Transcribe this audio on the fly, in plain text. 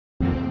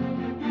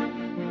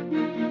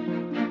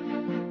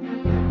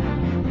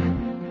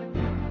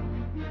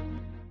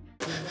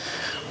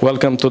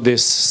Welcome to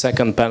this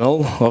second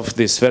panel of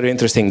this very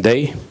interesting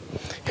day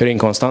here in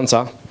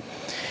Constanta.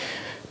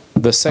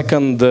 The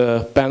second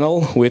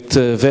panel with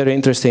very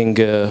interesting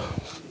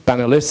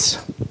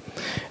panelists,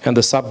 and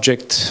the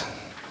subject,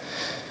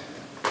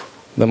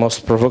 the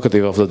most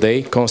provocative of the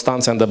day,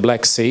 Constanta and the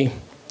Black Sea,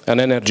 an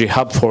energy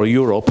hub for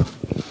Europe.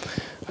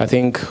 I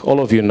think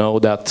all of you know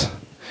that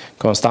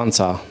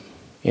Constanta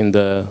in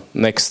the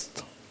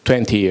next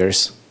 20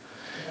 years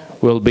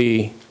will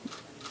be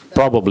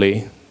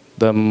probably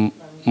the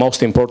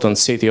most important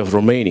city of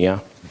Romania.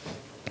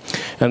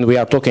 And we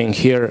are talking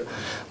here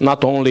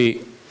not only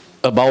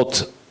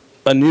about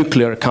a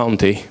nuclear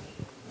county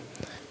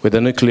with a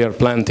nuclear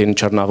plant in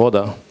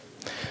Cernavodă,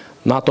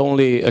 not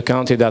only a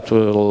county that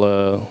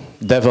will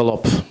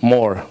develop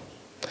more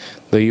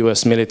the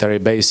US military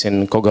base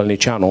in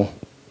Cogălnicianu,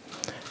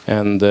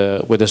 and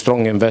with a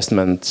strong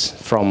investment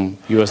from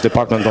US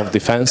Department of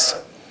Defense.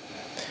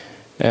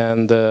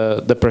 And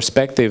the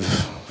perspective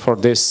for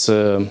this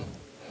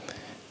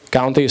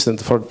counties and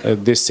for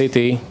this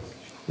city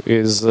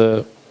is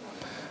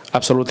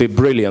absolutely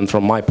brilliant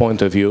from my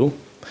point of view.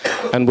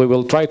 And we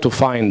will try to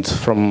find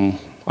from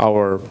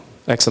our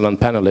excellent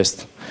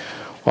panelists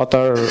what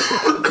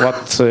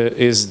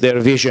is their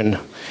vision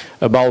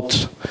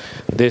about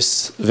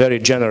this very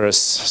generous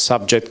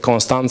subject,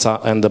 Constanta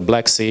and the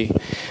Black Sea,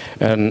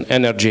 an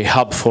energy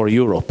hub for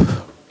Europe.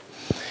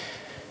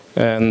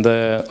 And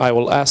I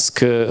will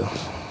ask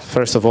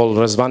first of all,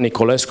 Răzvan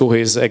Nicolescu, who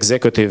is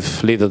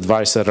Executive Lead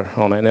Advisor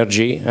on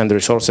Energy and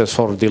Resources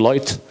for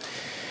Deloitte.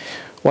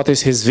 What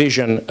is his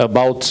vision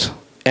about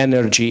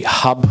energy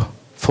hub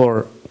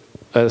for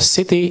a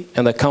city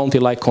and a county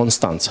like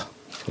Constanta?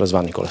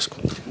 Răzvan Nicolescu.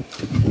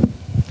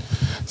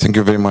 Thank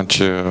you very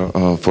much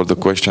for the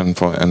question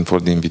and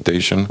for the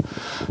invitation.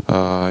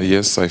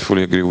 Yes, I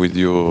fully agree with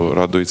you,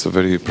 Radu. It's a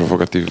very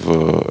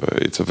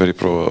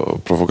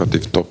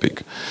provocative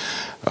topic.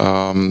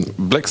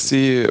 Black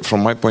Sea,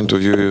 from my point of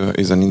view,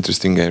 is an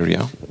interesting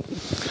area.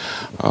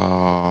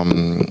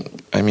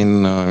 I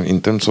mean,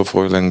 in terms of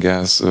oil and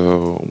gas,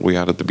 we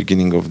are at the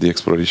beginning of the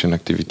exploration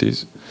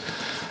activities.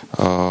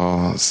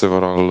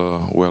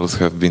 Several wells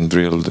have been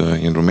drilled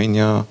in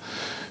Romania,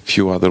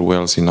 few other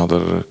wells in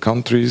other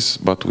countries,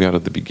 but we are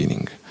at the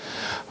beginning.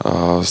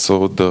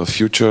 So the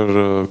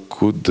future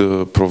could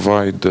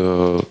provide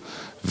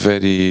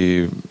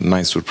very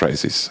nice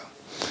surprises.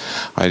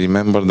 I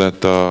remember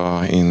that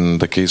in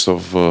the case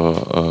of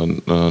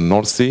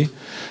North Sea,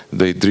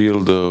 they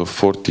drilled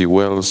 40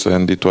 wells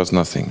and it was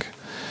nothing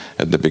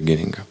at the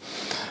beginning.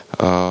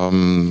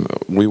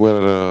 We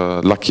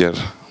were luckier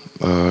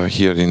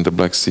here in the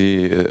Black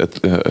Sea,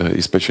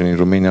 especially in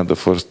Romania. The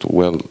first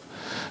well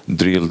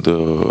drilled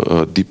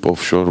deep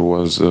offshore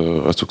was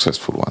a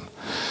successful one.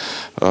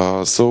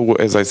 So,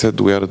 as I said,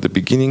 we are at the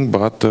beginning,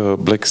 but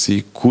Black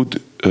Sea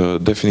could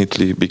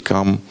definitely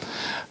become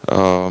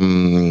a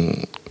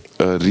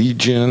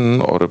region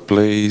or a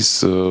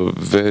place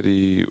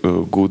very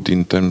good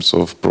in terms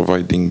of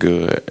providing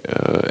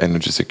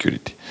energy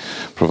security,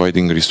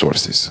 providing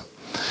resources.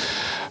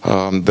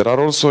 There are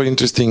also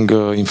interesting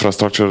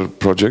infrastructure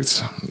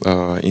projects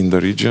in the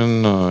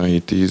region.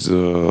 It is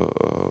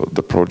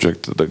the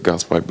project, the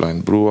gas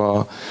pipeline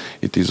Brua.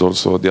 It is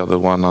also the other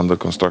one under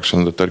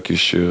construction, the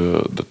Turkish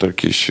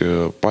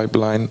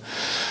pipeline.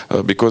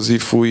 Because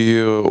if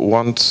we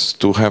want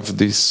to have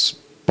this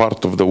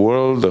part of the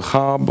world, the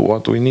hub,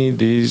 what we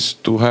need is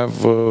to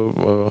have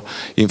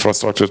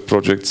infrastructure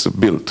projects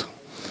built.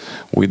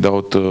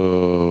 Without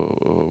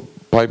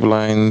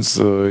pipelines,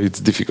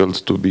 it's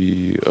difficult to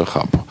be a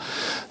hub.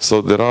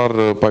 So there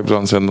are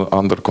pipelines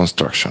under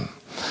construction.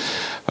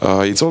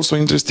 It's also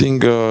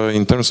interesting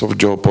in terms of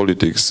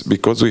geopolitics,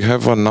 because we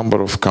have a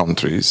number of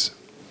countries,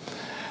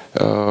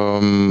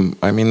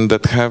 I mean,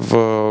 that have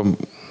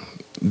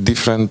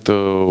different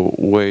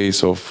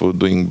ways of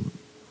doing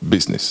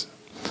business.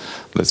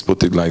 Let's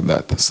put it like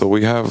that. So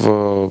we have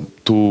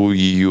 2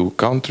 EU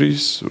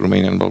countries,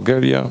 Romania and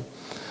Bulgaria.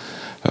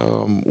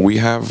 We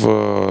have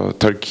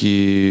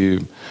Turkey,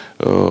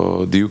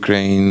 the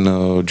Ukraine,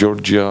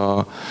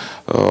 Georgia,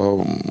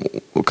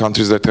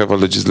 countries that have a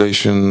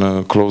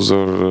legislation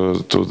closer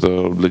to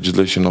the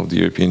legislation of the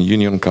European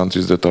Union,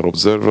 countries that are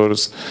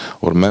observers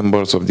or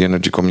members of the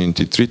Energy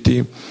Community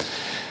Treaty.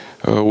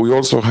 We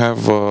also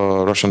have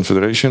Russian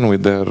Federation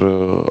with their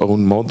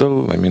own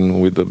model. I mean,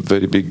 with the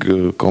very big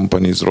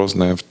companies,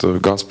 Rosneft,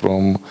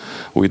 Gazprom,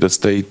 with the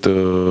state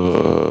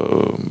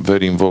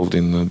very involved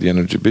in the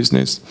energy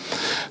business.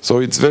 So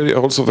it's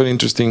also very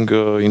interesting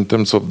in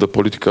terms of the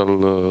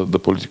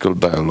political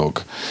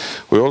dialogue.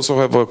 We also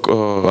have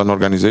an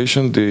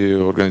organization, the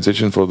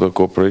Organization for the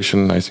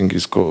Cooperation, I think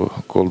is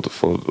called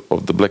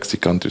of the Black Sea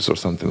countries or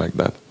something like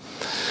that,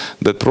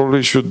 that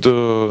probably should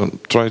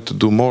try to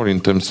do more in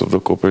terms of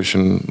the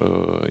cooperation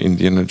in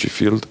the energy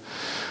field.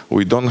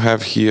 We don't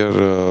have here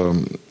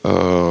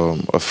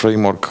a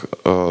framework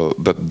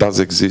that does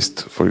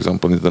exist, for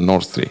example, in the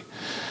North Sea.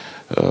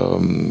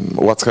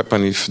 What's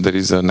happened if there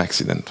is an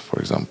accident, for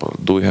example?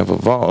 Do we have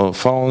a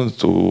fund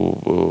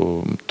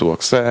to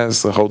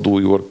access? How do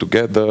we work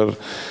together?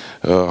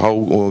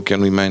 how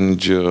can we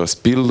manage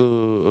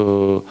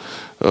spill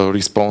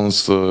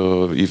response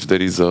if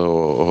there is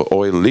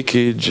oil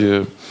leakage.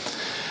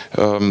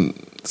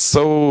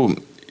 So,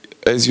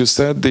 as you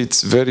said,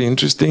 it's very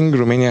interesting.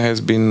 Romania has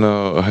been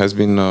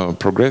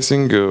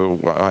progressing.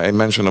 I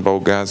mentioned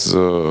about gas,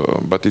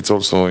 but it's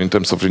also in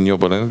terms of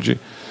renewable energy,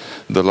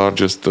 the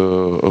largest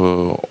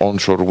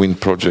onshore wind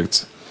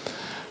projects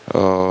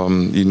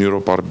in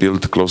Europe are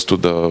built close to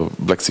the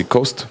Black Sea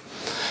coast.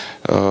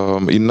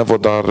 In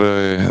Novodar,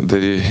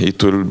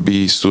 it will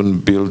be soon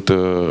built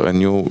a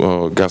new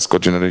gas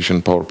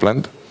cogeneration power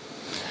plant.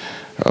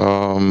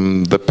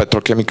 The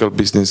petrochemical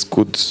business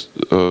could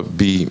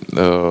be,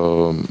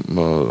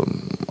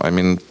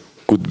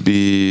 could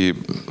be,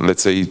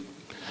 let's say,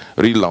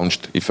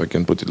 relaunched, if I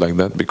can put it like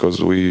that,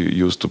 because we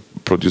used to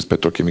produce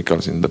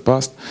petrochemicals in the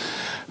past.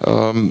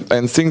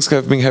 And things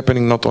have been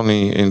happening not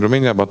only in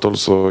Romania, but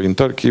also in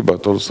Turkey,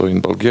 but also in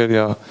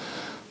Bulgaria.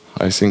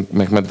 I think,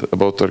 Mehmet,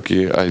 about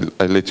Turkey,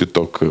 I let you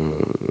talk.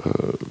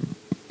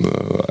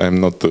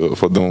 I'm not,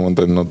 for the moment,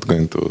 I'm not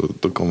going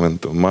to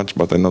comment much,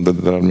 but I know that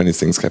there are many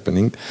things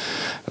happening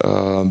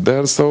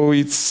there. So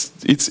it's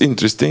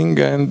interesting,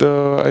 and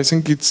I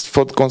think it's,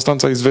 for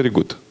Constanta, is very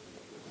good.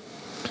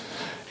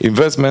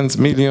 Investments,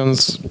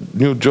 millions,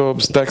 new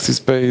jobs, taxes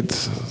paid.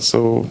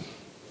 So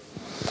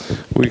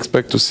we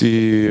expect to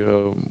see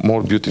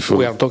more beautiful.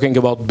 We are talking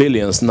about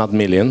billions, not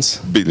millions.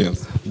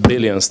 Billions.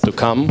 Billions to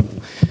come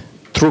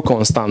through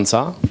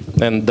Constanta,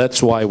 and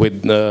that's why we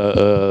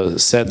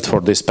said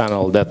for this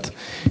panel that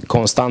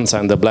Constanta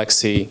and the Black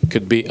Sea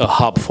could be a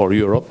hub for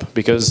Europe,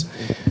 because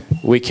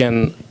we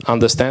can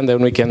understand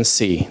and we can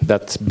see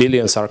that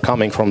billions are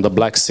coming from the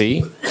Black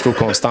Sea through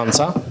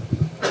Constanta,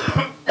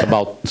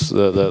 about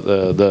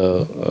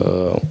the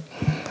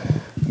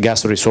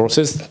gas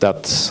resources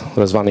that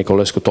Răzvan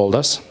Nicolescu told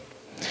us.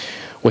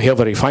 We have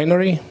a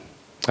refinery.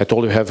 I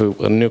told you we have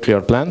a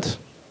nuclear plant.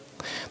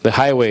 The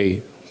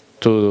highway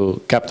to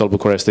capital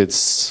Bucharest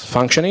is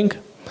functioning.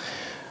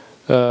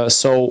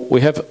 So we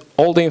have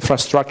all the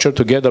infrastructure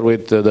together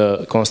with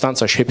the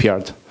Constanta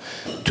shipyard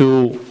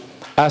to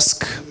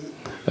ask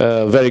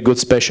very good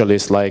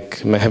specialists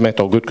like Mehmet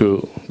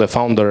Ogutku, the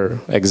founder,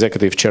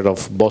 executive chair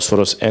of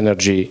Bosphorus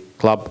Energy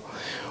Club.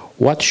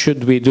 What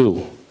should we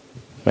do,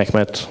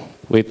 Mehmet,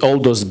 with all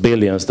those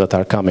billions that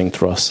are coming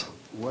to us?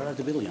 Where are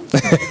the billions?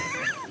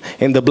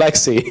 In the Black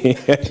Sea.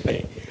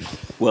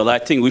 Well, I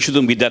think we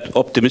shouldn't be that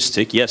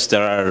optimistic. Yes,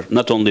 there are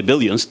not only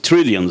billions,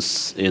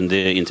 trillions in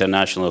the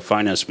international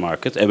finance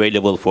market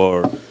available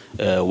for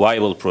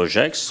viable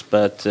projects,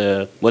 but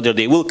whether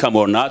they will come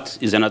or not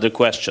is another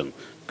question,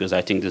 because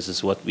I think this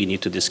is what we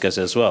need to discuss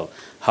as well.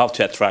 How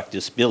to attract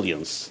these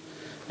billions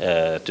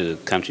to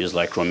countries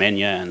like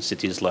Romania and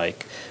cities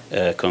like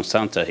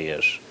Constanta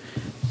here.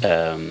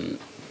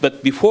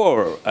 But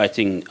before I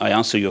think I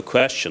answer your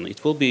question,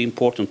 it will be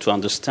important to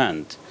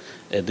understand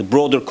the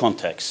broader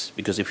context,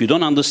 because if you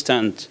don't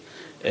understand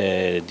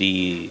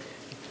the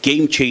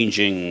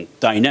game-changing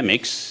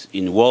dynamics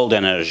in world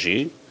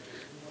energy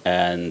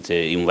and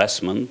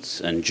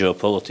investment and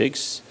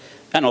geopolitics,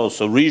 and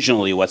also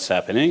regionally what's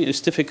happening,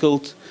 it's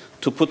difficult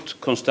to put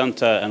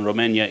Constanta and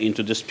Romania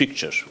into this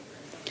picture.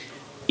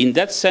 In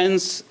that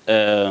sense,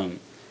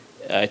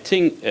 I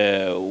think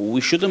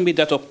we shouldn't be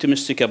that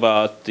optimistic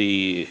about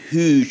the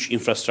huge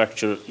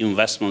infrastructure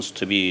investments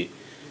to be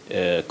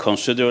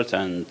considered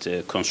and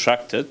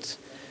constructed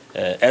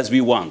as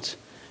we want,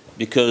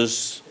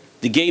 because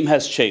the game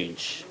has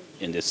changed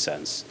in this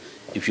sense.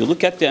 If you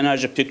look at the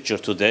energy picture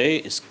today,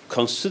 it's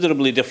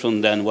considerably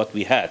different than what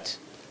we had,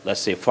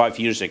 let's say, 5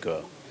 years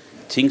ago.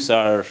 Things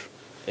are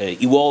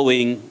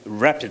evolving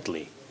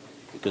rapidly,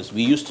 because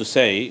we used to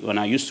say, when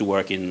I used to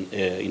work in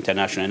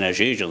International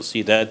Energy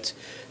Agency, that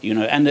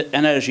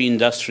energy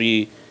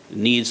industry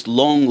needs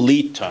long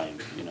lead time.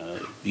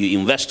 You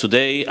invest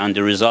today and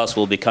the results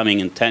will be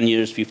coming in 10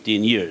 years,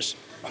 15 years.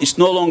 It's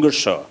no longer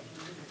so.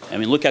 I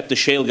mean, look at the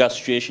shale gas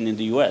situation in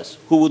the US.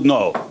 Who would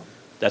know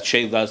that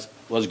shale gas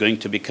was going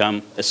to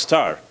become a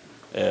star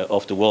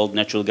of the world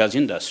natural gas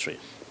industry?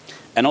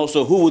 And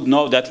also, who would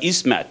know that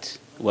EastMed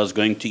was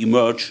going to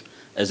emerge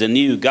as a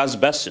new gas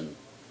basin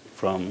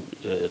from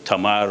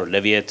Tamar,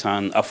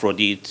 Leviathan,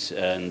 Aphrodite,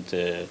 and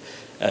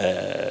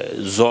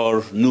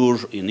Zor, Nur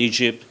in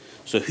Egypt.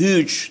 So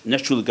huge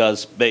natural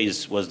gas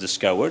base was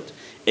discovered.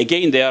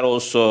 Again, they are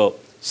also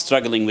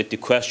struggling with the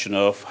question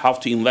of how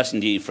to invest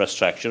in the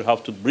infrastructure, how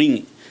to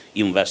bring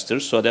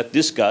investors so that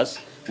this gas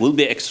will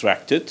be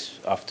extracted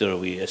after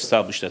we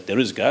establish that there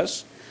is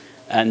gas,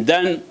 and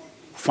then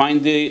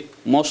find the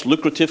most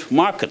lucrative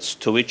markets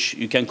to which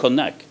you can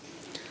connect.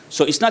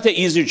 So it's not an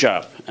easy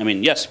job. I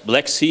mean, yes,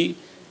 Black Sea,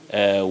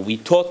 we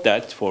thought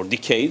that for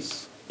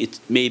decades. It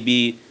may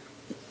be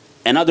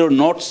another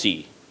North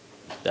Sea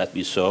that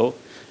we saw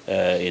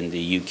in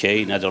the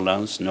UK,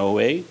 Netherlands,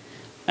 Norway,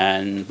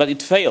 but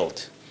it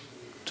failed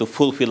to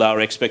fulfill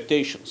our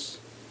expectations,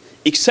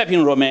 except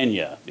in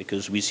Romania,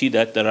 because we see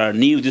that there are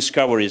new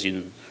discoveries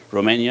in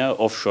Romania,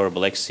 offshore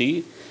Black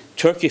Sea.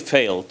 Turkey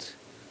failed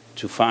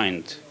to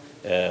find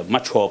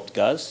much hoped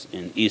gas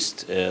in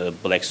East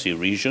Black Sea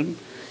region.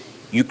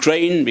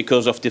 Ukraine,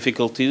 because of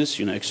difficulties,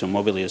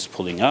 ExxonMobil is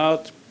pulling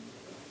out.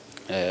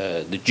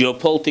 The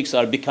geopolitics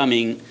are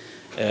becoming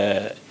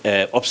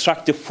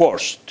obstructive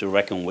force to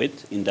reckon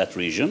with in that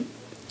region.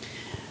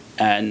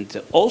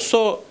 And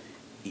also,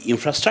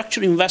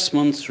 infrastructure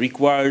investments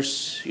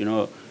requires,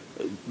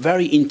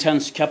 very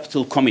intense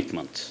capital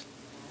commitment.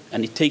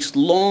 And it takes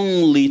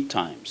long lead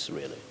times,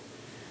 really.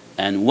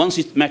 And once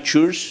it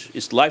matures,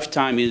 its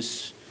lifetime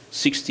is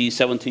 60,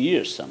 70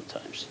 years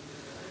sometimes.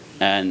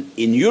 And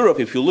in Europe,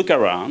 if you look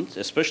around,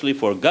 especially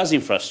for gas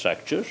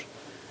infrastructure,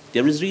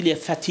 there is really a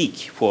fatigue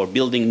for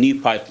building new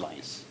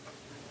pipelines.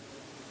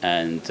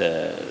 And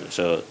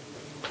so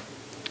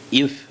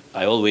if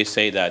I always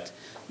say that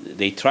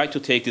they try to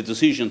take the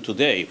decision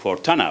today for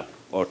TANAP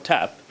or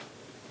TAP,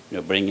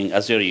 bringing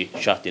Azeri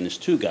Shah Deniz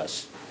 2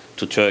 gas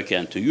to Turkey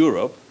and to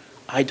Europe,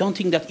 I don't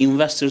think that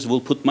investors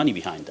will put money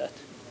behind that.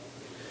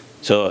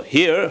 So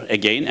here,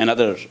 again,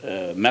 another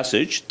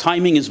message,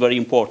 timing is very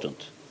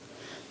important.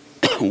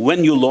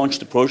 When you launch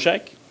the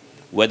project,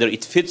 whether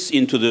it fits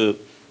into the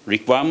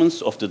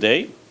requirements of the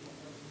day,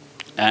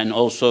 and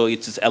also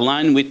it is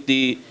aligned with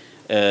the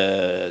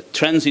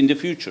trends in the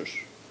future.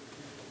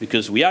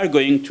 Because we are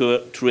going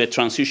through a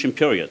transition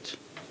period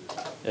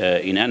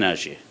in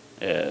energy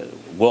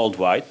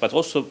worldwide, but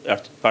also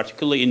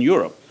particularly in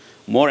Europe,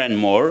 more and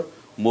more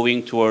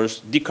moving towards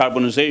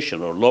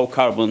decarbonization or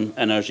low-carbon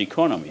energy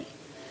economy.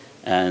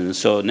 And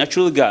so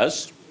natural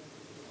gas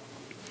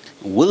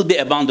will be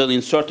abundant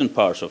in certain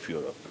parts of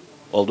Europe.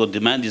 Although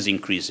demand is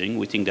increasing,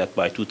 we think that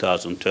by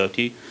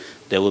 2030,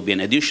 there will be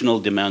an additional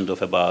demand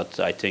of about,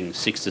 I think,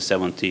 60,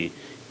 70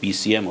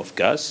 BCM of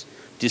gas.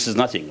 This is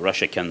nothing.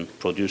 Russia can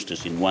produce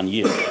this in 1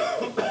 year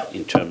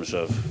in terms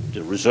of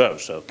the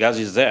reserves. So gas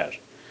is there.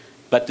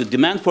 But the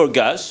demand for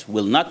gas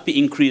will not be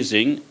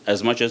increasing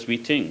as much as we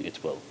think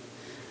it will.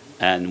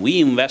 And we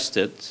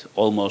invested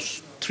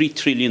almost $3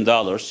 trillion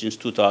since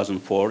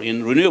 2004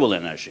 in renewable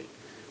energy,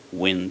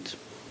 wind,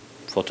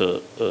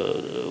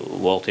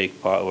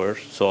 photovoltaic power,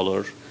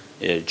 solar,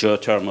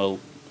 geothermal,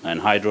 and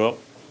hydro.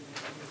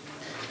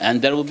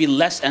 And there will be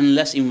less and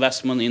less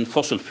investment in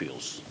fossil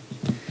fuels.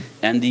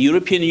 And the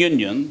European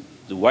Union,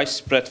 the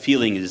widespread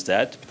feeling is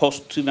that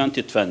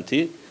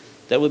post-2020,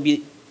 there will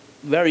be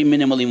very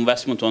minimal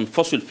investment on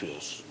fossil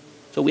fuels.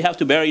 So we have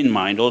to bear in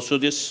mind also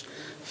this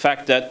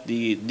fact that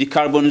the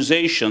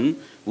decarbonization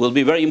will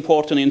be very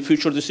important in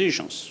future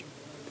decisions.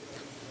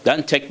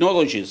 Then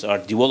technologies are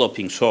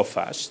developing so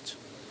fast.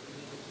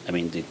 I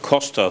mean, the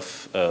cost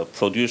of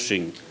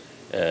producing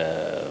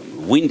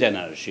wind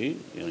energy,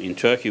 in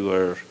Turkey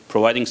we're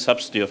providing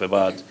subsidy of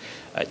about,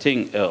 I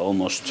think,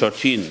 almost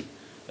 13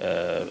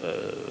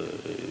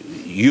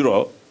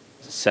 euro,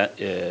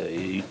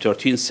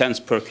 13 cents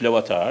per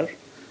kilowatt hour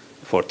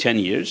for 10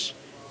 years.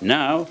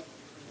 Now,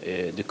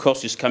 the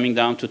cost is coming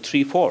down to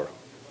 3-4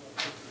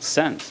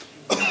 cents.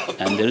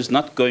 And there is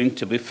not going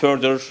to be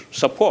further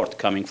support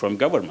coming from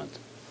government.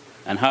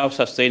 And how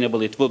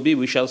sustainable it will be,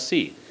 we shall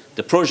see.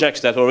 The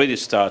projects that already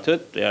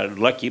started, they are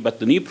lucky, but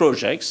the new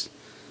projects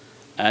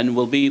and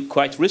will be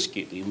quite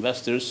risky. The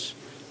investors,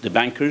 the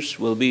bankers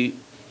will be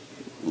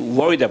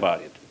worried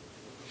about it.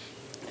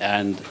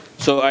 And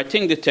so I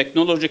think the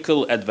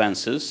technological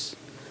advances,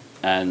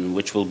 and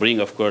which will bring,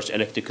 of course,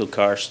 electrical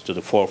cars to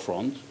the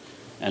forefront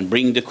and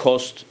bring the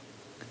cost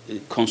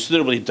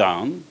considerably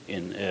down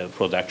in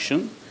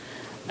production,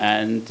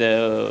 and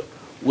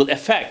will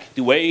affect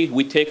the way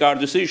we take our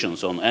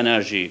decisions on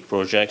energy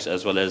projects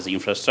as well as the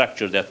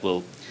infrastructure that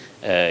will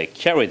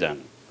carry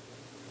them.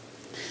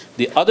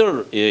 The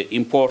other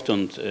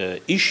important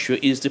issue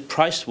is the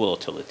price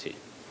volatility.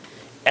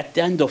 At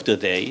the end of the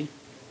day,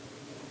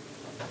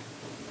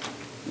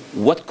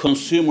 what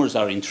consumers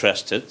are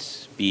interested,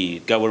 be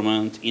it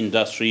government,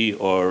 industry,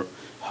 or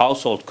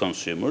household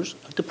consumers,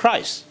 the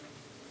price.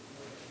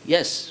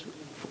 Yes,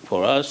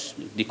 for us,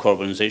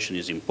 decarbonization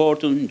is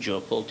important,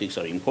 geopolitics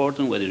are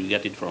important, whether you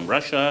get it from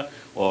Russia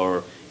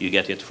or you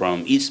get it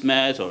from East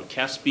Med or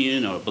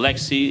Caspian or Black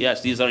Sea,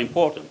 yes, these are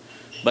important.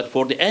 But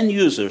for the end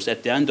users,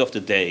 at the end of the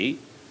day,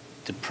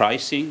 the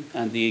pricing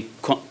and the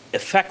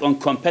effect on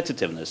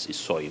competitiveness is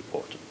so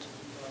important.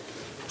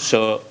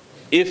 So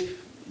if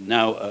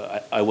now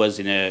I was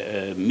in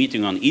a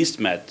meeting on East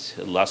Med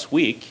last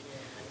week,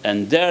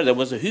 and there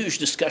was a huge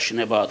discussion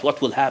about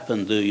what will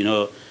happen,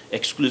 the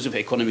exclusive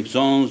economic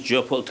zones,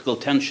 geopolitical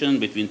tension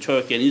between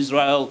Turkey and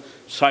Israel,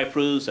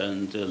 Cyprus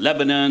and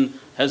Lebanon,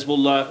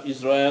 Hezbollah,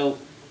 Israel.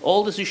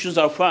 All these issues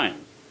are fine.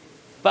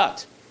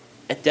 But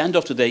at the end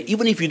of the day,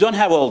 even if you don't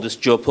have all this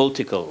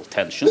geopolitical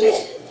tension,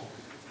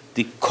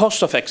 the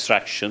cost of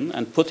extraction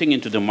and putting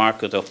into the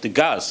market of the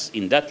gas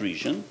in that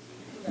region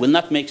will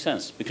not make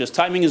sense because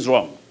timing is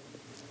wrong.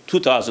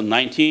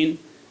 2019,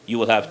 you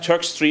will have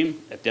Turk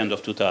Stream at the end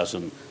of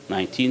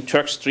 2019.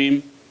 Turk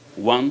Stream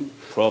 1,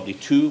 probably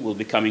 2, will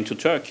be coming to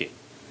Turkey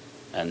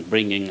and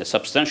bringing a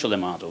substantial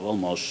amount of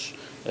almost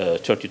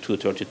 32,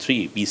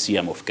 33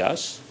 BCM of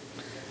gas.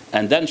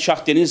 And then Shah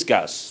Deniz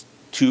gas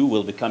 2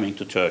 will be coming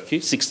to Turkey,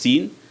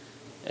 16,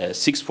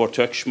 6 for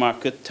Turkish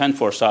market, 10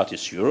 for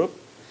Southeast Europe.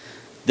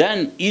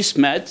 Then East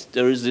Med,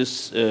 there is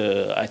this,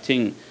 I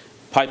think,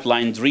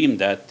 pipeline dream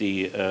that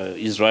the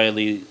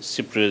Israeli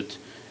Cypriot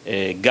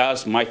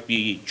gas might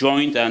be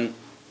joined and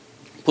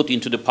put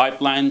into the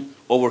pipeline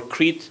over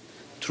Crete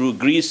through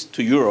Greece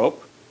to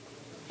Europe.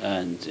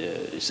 And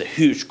it's a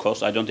huge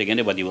cost. I don't think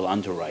anybody will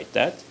underwrite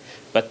that.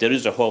 But there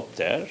is a hope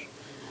there.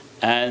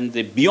 And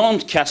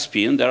beyond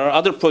Caspian, there are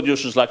other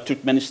producers like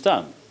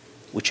Turkmenistan,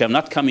 which have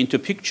not come into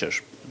picture.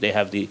 They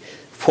have the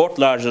 4th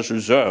largest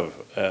reserve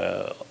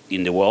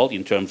in the world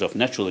in terms of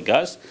natural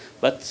gas,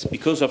 but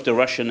because of the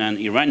Russian and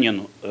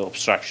Iranian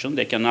obstruction,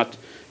 they cannot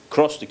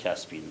cross the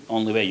Caspian.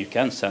 Only way you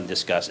can send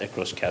this gas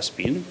across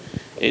Caspian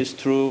is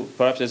through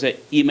perhaps as an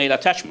email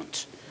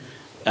attachment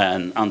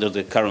and under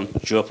the current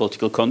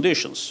geopolitical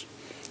conditions.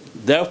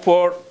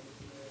 Therefore,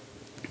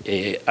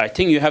 I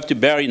think you have to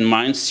bear in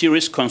mind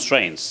serious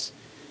constraints,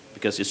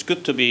 because it's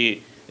good to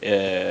be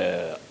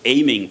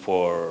aiming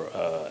for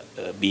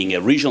being a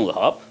regional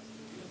hub,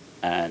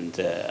 and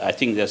I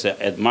think that's an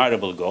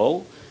admirable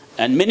goal.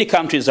 And many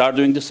countries are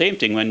doing the same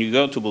thing. When you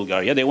go to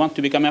Bulgaria, they want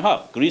to become a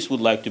hub. Greece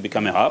would like to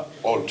become a hub.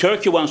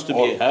 Turkey wants to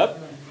be a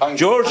hub.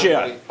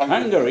 Georgia,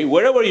 Hungary,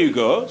 wherever you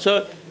go.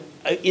 So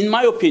in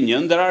my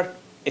opinion, there are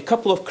a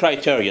couple of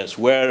criteria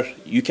where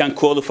you can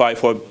qualify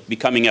for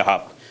becoming a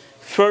hub.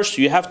 First,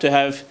 you have to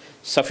have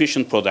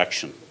sufficient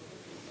production.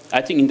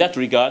 I think in that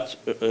regard,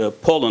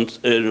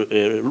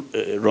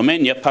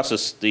 Romania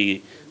passes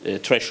the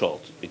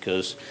threshold,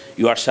 because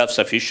you are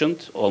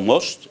self-sufficient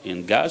almost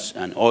in gas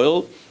and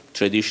oil,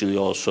 traditionally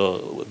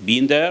also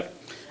been there.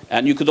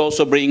 And you could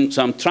also bring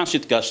some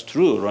transit gas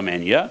through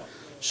Romania.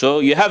 So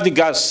you have the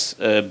gas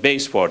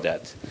base for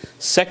that.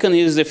 Second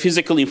is the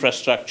physical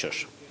infrastructure.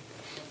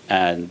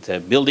 And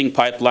building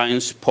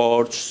pipelines,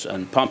 ports,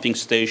 and pumping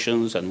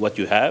stations, and what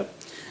you have.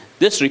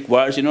 This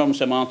requires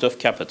enormous amount of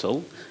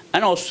capital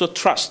and also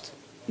trust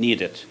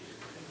needed.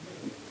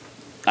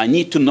 I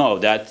need to know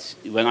that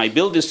when I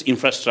build this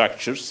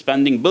infrastructure,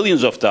 spending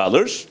billions of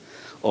dollars,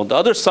 on the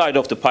other side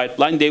of the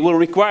pipeline, they will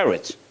require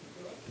it.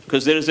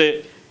 Because there is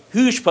a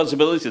huge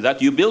possibility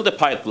that you build a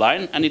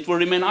pipeline and it will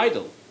remain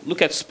idle.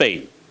 Look at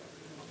Spain.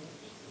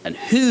 And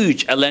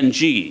huge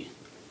LNG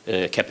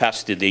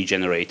capacity they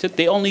generated,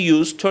 they only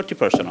used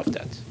 30% of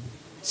that.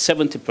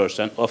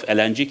 70% of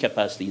LNG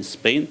capacity in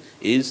Spain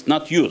is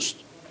not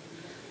used.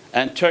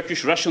 And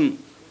Turkish-Russian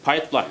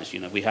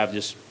pipelines, we have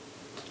this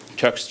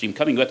Turk Stream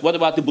coming, but what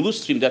about the Blue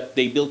Stream that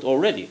they built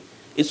already?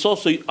 It's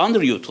also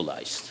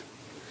underutilized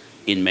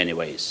in many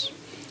ways.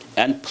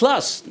 And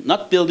plus,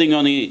 not building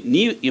on a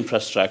new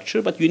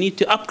infrastructure, but you need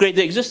to upgrade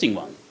the existing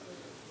one.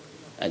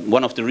 And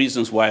one of the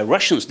reasons why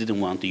Russians didn't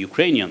want the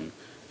Ukrainian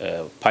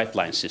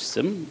pipeline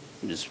system,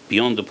 is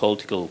beyond the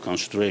political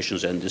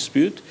considerations and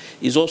dispute,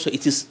 is also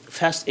it is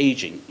fast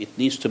aging. It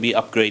needs to be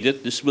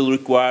upgraded. This will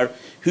require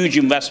huge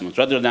investment.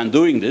 Rather than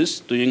doing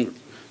this, doing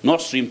Nord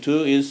Stream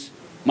 2 is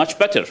much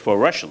better for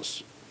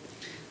Russians.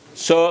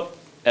 So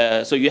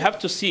you have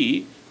to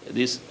see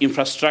this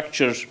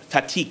infrastructure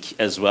fatigue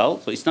as well.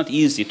 So it's not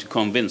easy to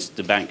convince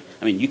the bank.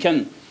 I mean, you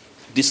can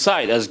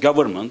decide as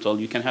government, or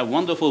you can have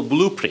wonderful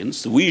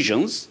blueprints,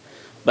 visions,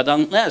 but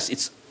unless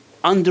it's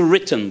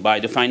underwritten by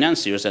the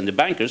financiers and the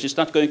bankers, it's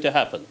not going to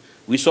happen.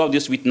 We saw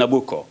this with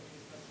Nabucco.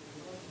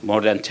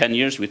 More than 10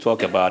 years we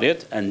talk about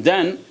it. And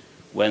then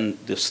when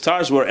the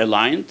stars were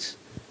aligned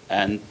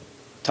and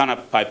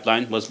TANAP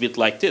pipeline was built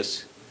like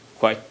this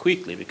quite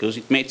quickly because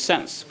it made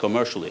sense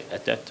commercially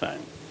at that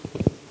time.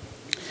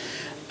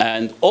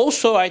 And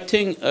also I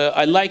think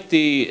I like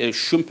the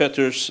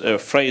Schumpeter's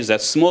phrase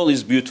that small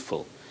is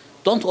beautiful.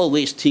 Don't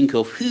always think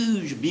of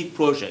huge, big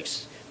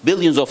projects,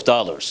 billions of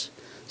dollars.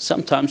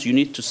 Sometimes you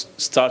need to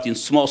start in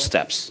small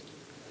steps,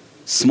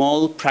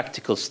 small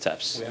practical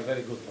steps. We are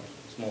very good for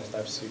small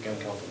steps, you can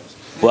count on us.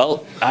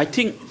 Well, I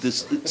think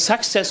this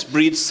success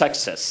breeds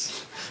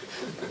success.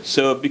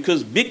 So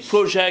because big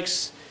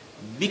projects,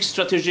 big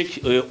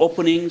strategic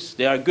openings,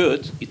 they are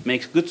good. It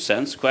makes good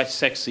sense, quite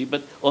sexy.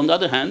 But on the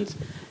other hand,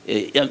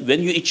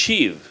 when you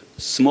achieve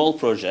small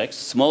projects,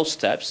 small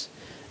steps,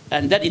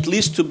 and then it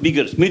leads to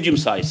bigger,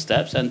 medium-sized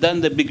steps, and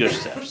then the bigger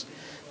steps.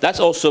 That's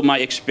also my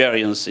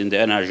experience in the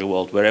energy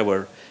world,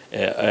 wherever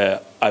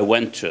I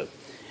went to.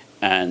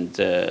 And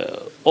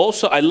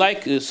also, I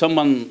like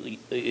someone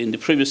in the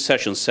previous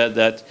session said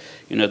that,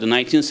 the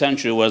 19th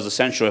century was the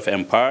century of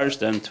empires,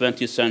 then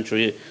 20th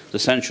century, the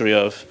century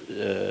of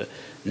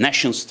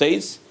nation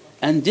states,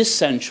 and this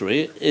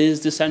century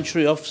is the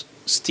century of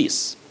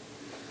cities.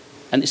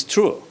 And it's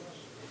true.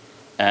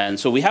 And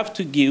so we have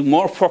to give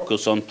more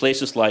focus on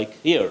places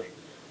like here,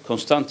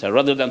 Constanta,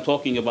 rather than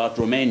talking about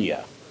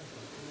Romania.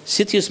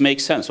 Cities make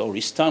sense, or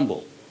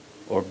Istanbul,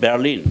 or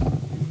Berlin,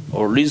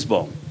 or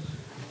Lisbon.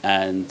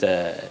 And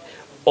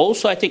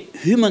also, I think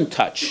human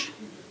touch,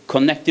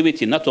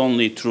 connectivity, not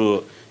only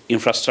through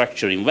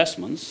infrastructure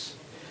investments,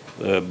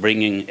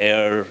 bringing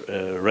air,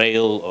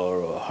 rail,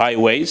 or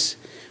highways,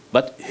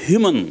 but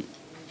human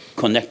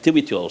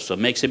connectivity also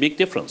makes a big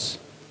difference.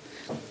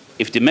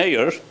 If the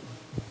mayor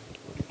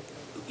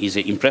is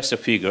an impressive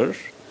figure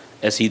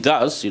as he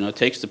does,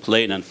 takes the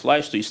plane and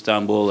flies to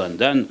Istanbul, and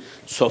then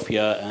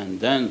Sofia, and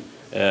then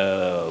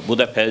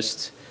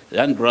Budapest,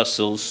 then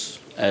Brussels,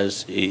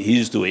 as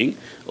he's doing,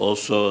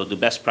 also the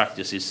best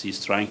practices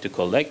he's trying to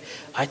collect,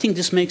 I think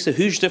this makes a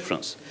huge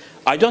difference.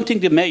 I don't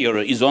think the mayor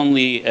is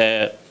only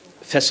a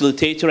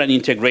facilitator and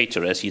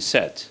integrator, as he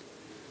said.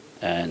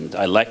 And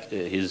I like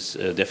his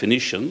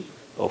definition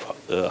of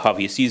how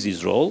he sees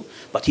his role,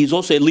 but he's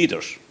also a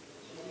leader,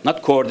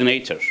 not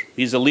coordinator.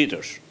 He's a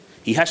leader.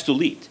 He has to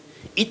lead.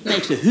 It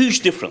makes a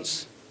huge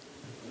difference,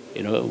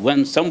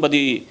 when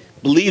somebody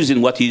believes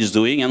in what he's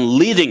doing and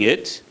leading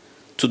it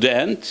to the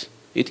end.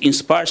 It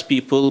inspires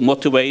people,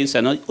 motivates,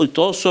 and it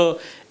also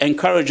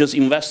encourages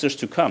investors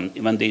to come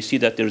when they see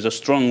that there's a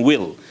strong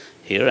will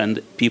here and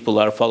people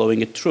are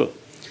following it through.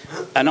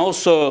 And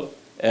also,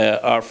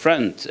 our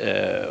friend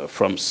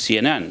from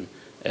CNN,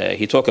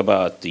 he talked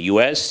about the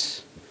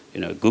US,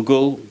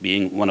 Google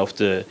being one of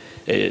the,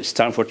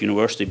 Stanford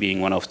University being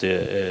one of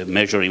the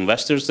major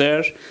investors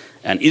there,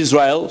 and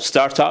Israel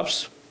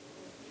startups.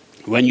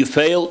 When you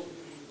fail,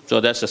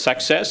 so that's a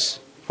success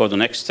for the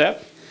next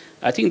step.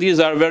 I think these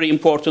are very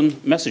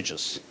important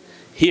messages.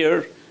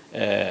 Here,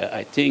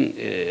 I think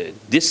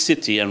this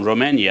city and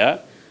Romania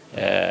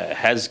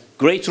has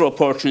greater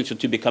opportunity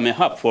to become a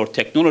hub for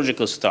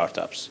technological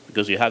startups,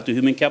 because you have the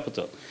human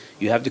capital,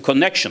 you have the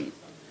connection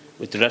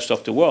with the rest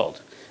of the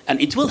world.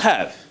 And it will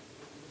have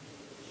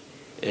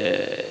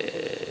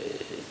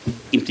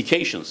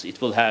implications, it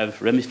will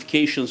have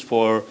ramifications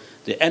for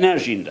the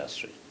energy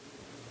industry.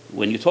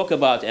 When you talk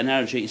about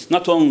energy, it's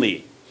not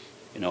only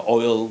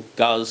oil,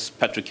 gas,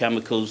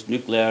 petrochemicals,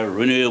 nuclear,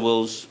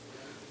 renewables,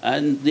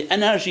 and the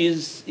energy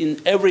is in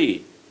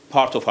every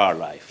part of our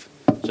life.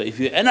 So if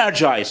you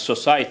energize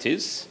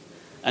societies,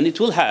 and it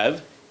will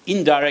have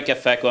indirect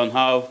effect on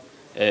how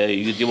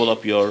you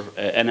develop your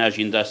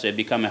energy industry,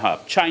 become a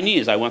hub.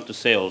 Chinese, I want to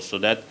say also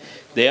that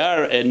they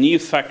are a new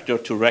factor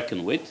to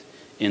reckon with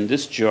in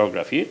this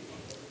geography,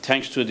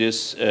 thanks to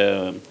this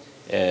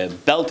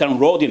Belt and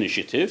Road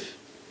Initiative,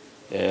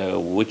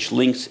 which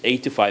links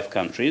 85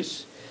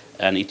 countries.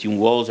 And it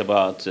involves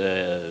about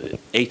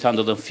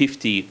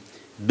 $850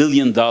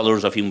 billion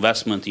of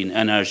investment in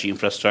energy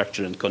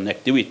infrastructure and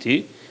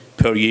connectivity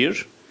per year.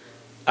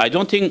 I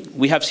don't think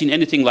we have seen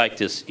anything like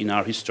this in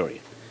our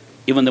history.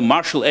 Even the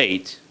Marshall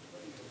Aid,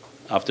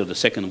 after the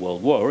Second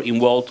World War,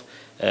 involved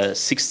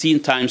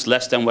 16 times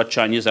less than what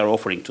Chinese are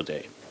offering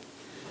today.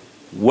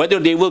 Whether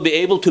they will be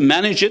able to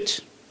manage it,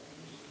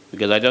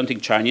 because I don't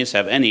think Chinese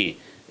have any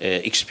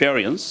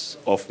experience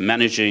of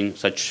managing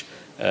such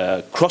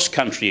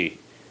cross-country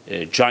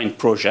giant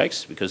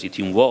projects, because it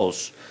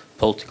involves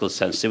political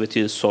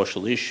sensitivities,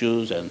 social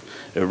issues, and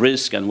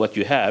risk, and what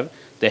you have.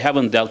 They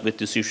haven't dealt with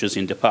these issues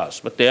in the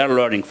past, but they are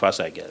learning fast,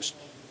 I guess.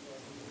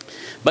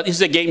 But it's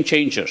a game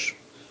changer.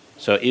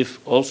 So if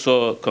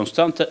also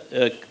Constanta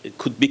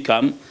could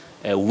become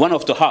one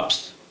of the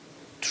hubs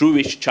through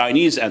which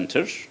Chinese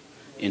enter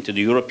into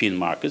the European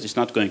markets, it's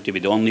not going to be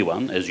the only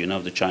one. As you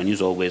know, the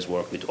Chinese always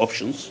work with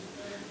options,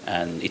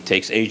 and it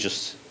takes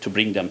ages to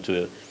bring them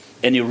to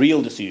any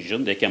real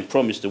decision. They can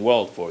promise the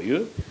world for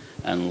you,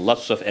 and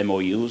lots of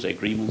MOUs,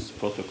 agreements,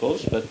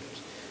 protocols, but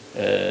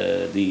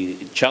the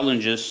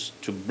challenges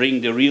to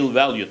bring the real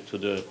value to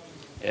the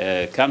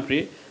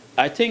country,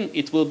 I think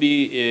it will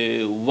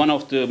be one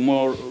of the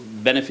more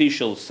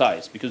beneficial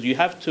sides, because you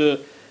have to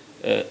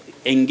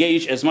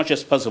engage as much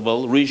as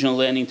possible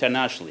regionally and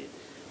internationally.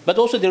 But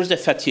also there is a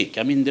fatigue.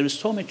 I mean, there is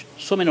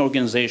so many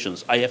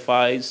organizations,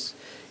 IFIs,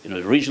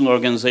 regional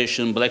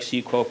organization, Black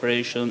Sea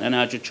Cooperation,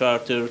 Energy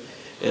Charter,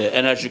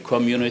 Energy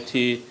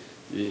Community,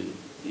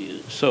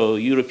 so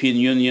European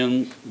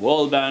Union,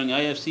 World Bank,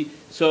 IFC.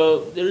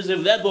 So there is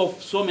a web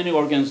of so many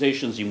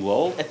organizations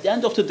involved. At the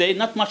end of the day,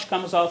 not much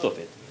comes out of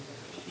it.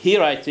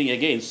 Here, I think,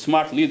 again,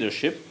 smart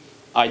leadership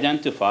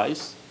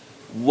identifies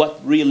what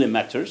really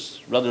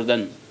matters, rather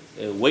than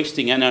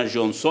wasting energy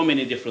on so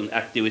many different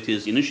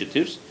activities,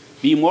 initiatives.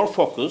 Be more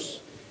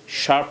focused,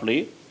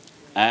 sharply,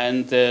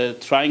 and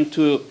trying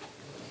to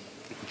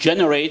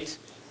generate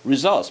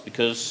results,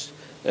 because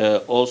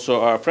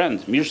also our friend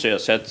Mircea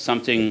said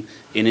something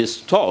in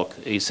his talk.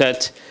 He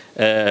said,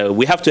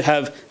 we have to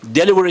have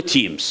delivery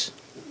teams.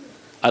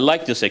 I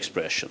like this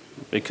expression,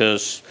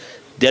 because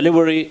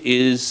delivery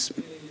is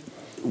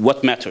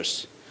what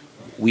matters.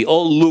 We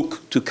all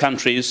look to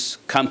countries,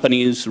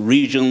 companies,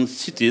 regions,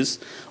 cities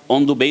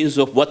on the basis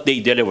of what they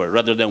deliver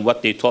rather than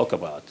what they talk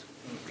about.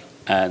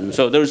 And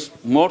so there's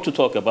more to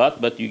talk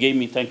about, but you gave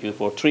me, thank you,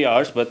 for 3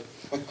 hours, but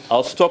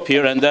I'll stop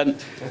here and then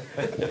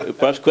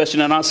perhaps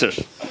question and answers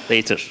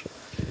later.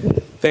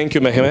 Thank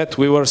you, Mehmet.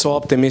 We were so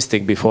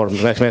optimistic before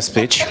Mehmet's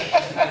speech.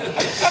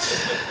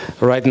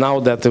 Right now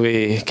that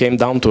we came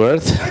down to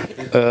earth,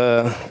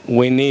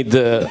 we need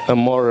a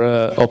more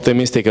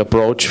optimistic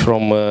approach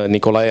from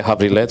Nicolae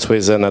Havrilets, who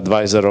is an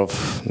advisor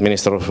of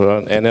Minister of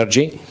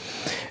Energy.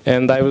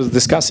 And I was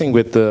discussing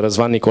with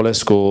Răzvan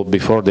Nicolescu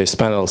before this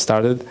panel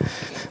started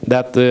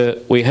that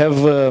we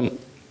have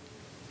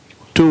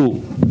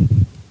 2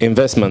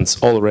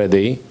 investments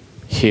already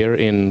here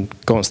in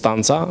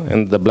Constanta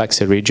in the Black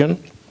Sea region.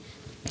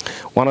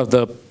 One of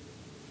the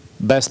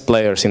best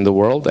players in the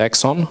world,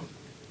 Exxon,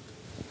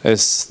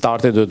 has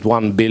started with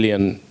 €1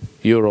 billion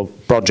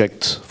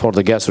project for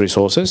the gas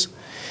resources.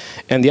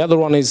 And the other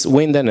one is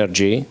wind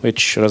energy,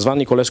 which Răzvan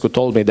Nicolescu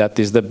told me that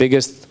is the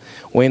biggest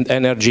wind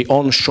energy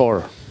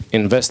onshore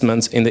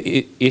investments in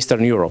the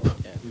Eastern Europe.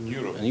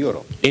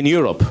 In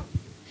Europe,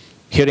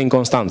 here in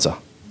Constanta.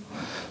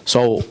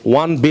 So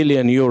 €1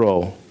 billion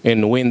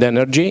in wind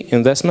energy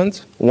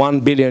investment,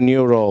 €1 billion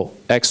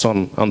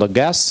Exxon on the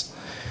gas,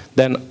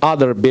 then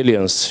other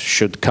billions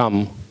should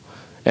come.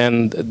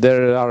 And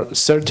there are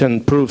certain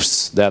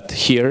proofs that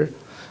here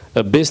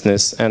a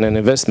business and an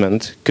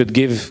investment could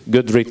give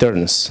good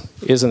returns,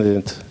 isn't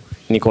it,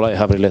 Nicolae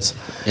Havriles?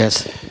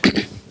 Yes.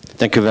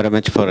 Thank you very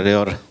much for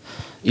your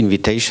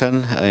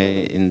invitation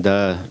in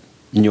the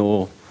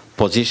new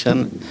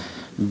position,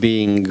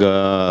 being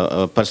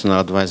a personal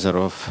advisor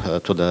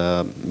to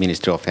the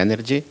Ministry of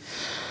Energy.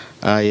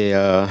 I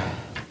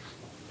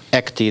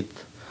acted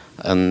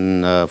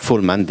on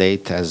full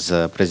mandate as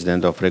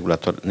President of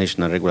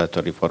National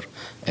Regulatory for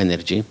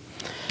Energy.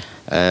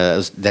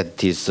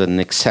 That is an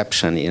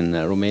exception in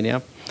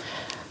Romania.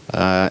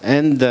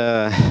 And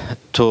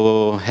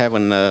to have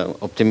an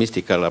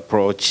optimistic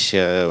approach,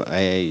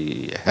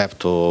 I have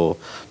to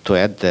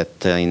add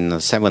that in the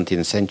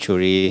 17th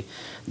century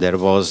there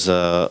was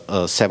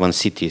a 7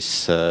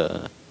 cities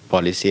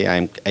policy.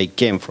 I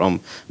came from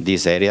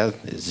this area,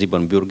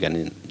 Siebenbürgen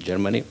in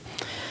Germany.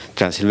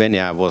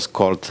 Transylvania was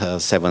called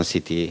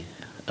 7-city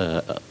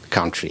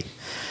country.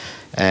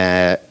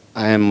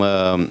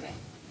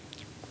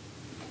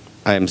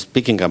 I'm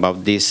speaking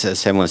about these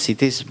 7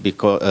 cities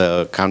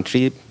because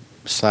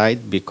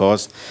countryside,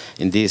 because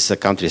in this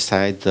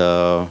countryside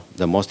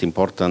the most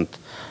important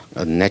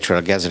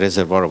natural gas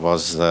reservoir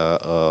was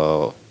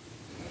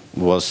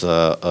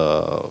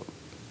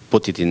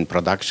put it in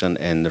production,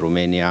 and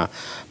Romania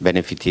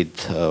benefited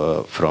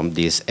from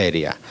this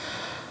area.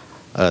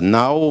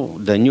 Now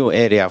the new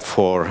area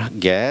for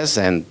gas,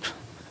 and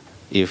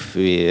if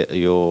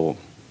you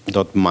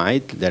don't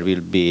mind, there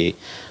will be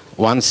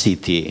 1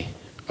 city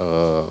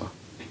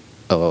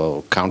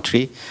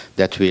country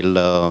that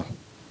will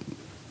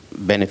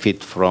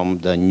benefit from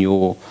the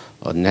new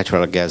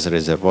natural gas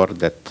reservoir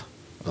that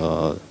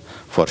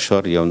for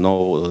sure you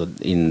know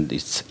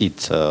it's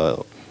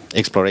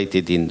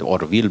exploited in, or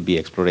will be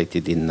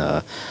exploited in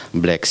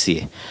Black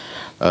Sea.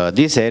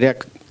 This area,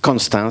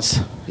 Constance,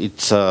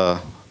 it's a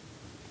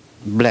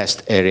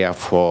blessed area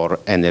for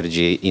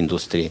energy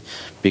industry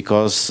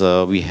because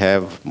we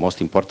have most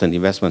important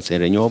investments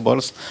in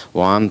renewables,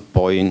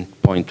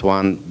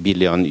 1.1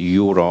 billion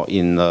euro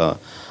in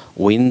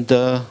wind,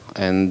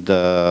 and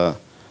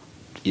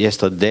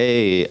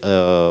yesterday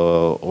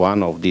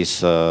one of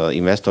these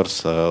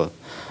investors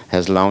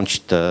has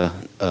launched a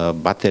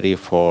battery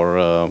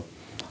for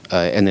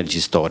energy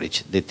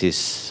storage. That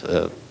is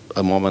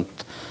a moment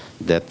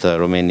that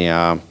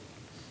Romania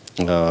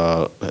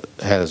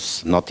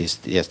has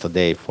noticed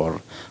yesterday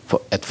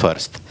at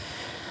first.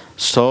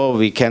 So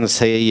we can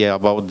say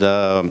about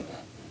the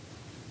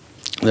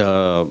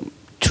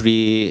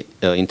 3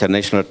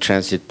 international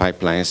transit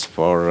pipelines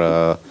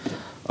for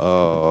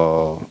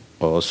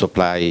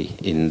supply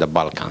in the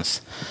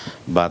Balkans.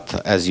 But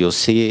as you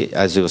say,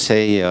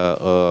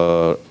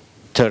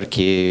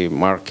 Turkey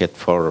market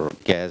for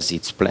gas,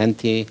 it's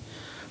plenty.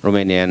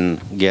 Romanian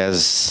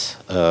gas,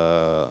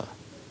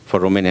 for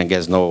Romanian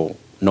gas, no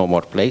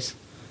more place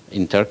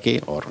in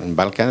Turkey or in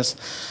Balkans.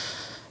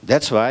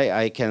 That's why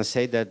I can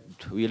say that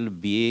will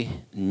be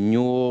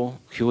new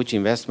huge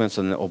investments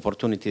and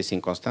opportunities in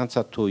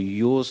Constanta to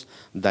use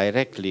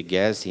directly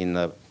gas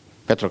in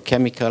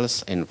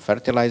petrochemicals, in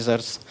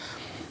fertilizers,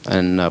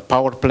 and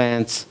power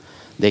plants.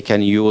 They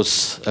can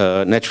use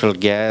natural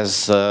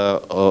gas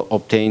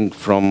obtained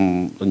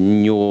from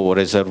new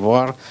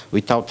reservoir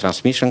without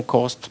transmission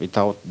cost,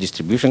 without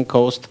distribution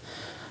cost,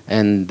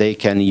 and they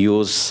can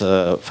use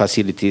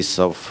facilities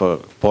of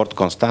Port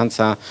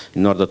Constanta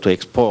in order to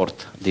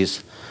export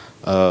this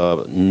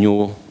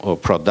new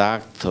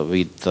product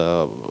with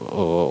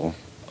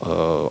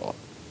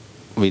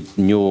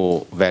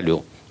new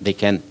value. They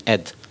can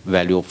add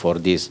value for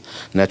this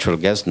natural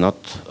gas,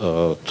 not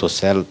to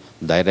sell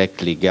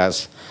directly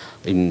gas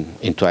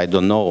into I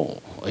don't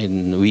know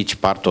in which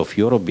part of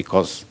Europe,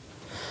 because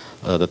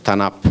the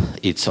TANAP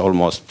it's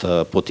almost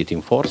put it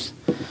in force.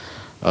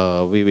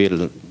 We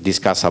will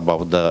discuss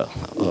about the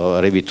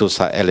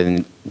Revitusa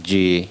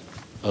LNG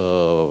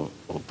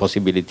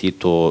possibility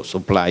to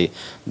supply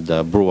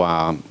the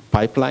Brua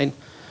pipeline,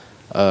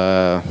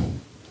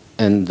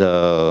 and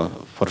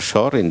for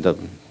sure in the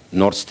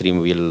Nord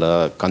Stream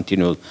will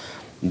continue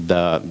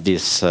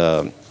this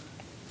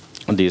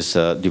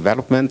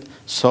development.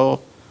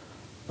 So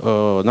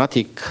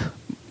nothing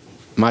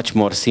much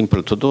more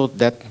simple to do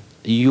that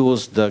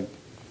use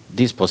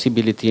this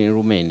possibility in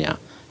Romania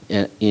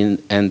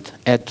and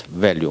add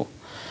value.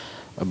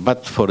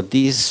 But for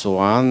this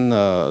one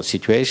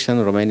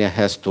situation, Romania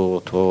has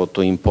to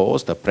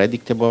impose the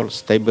predictable,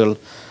 stable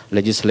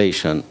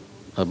legislation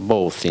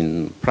both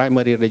in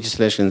primary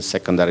legislation and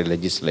secondary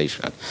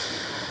legislation.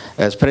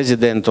 As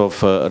president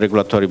of a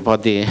regulatory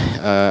body,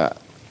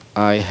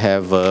 I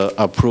have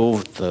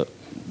approved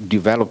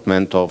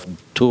development of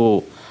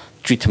 2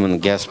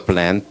 treatment gas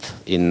plants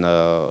in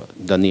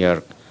the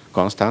near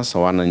Constanta,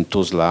 one in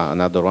Tuzla,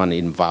 another one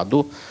in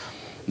Vadu,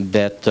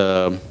 that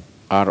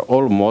are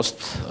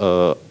almost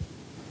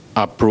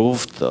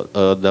approved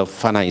the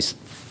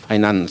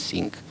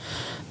financing.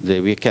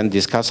 We can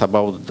discuss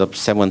about the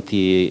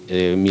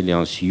 70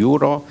 million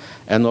euro,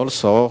 and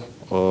also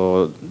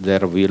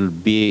there will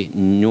be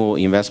new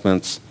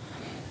investments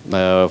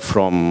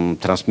from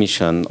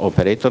transmission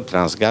operator,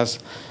 Transgas,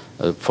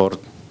 for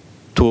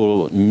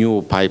 2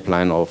 new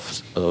pipeline of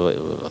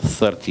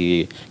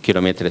 30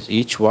 kilometers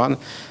each one,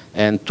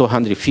 and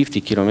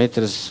 250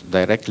 kilometers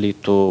directly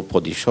to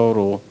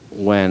Podișoru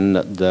when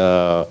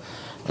the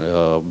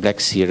Black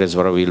Sea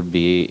reservoir will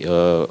be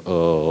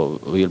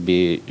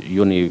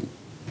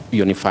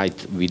unified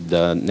with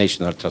the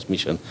national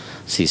transmission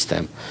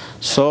system.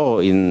 So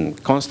in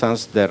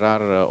Constance there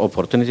are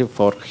opportunities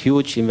for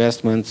huge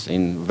investments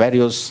in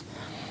various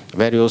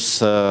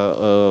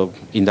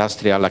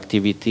industrial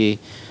activity,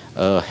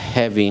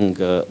 having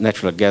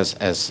natural gas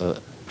as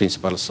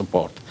principal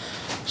support.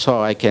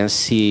 So I can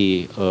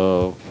see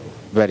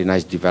very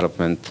nice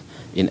development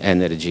in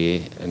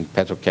energy and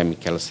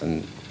petrochemicals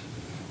and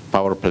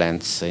power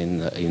plants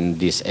in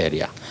this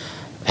area,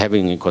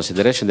 having in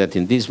consideration that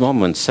in this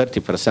moment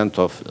 30%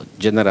 of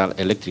general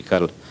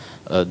electrical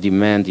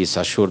demand is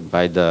assured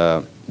by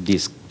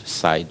this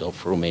side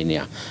of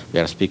Romania. We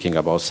are speaking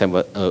about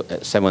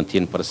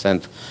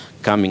 17%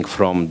 coming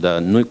from the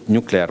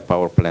nuclear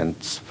power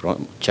plants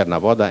from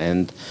Cernavoda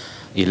and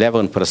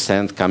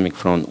 11% coming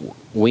from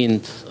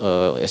wind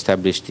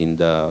established in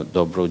the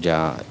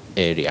Dobruja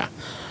area.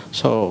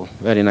 So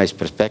very nice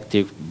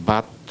perspective,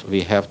 but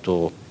we have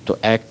to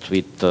act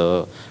with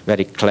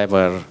very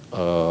clever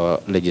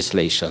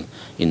legislation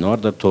in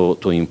order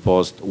to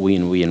impose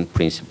win-win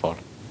principle.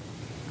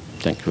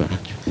 Thank you very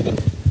much.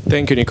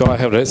 Thank you, Nico. I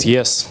have this.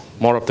 Yes,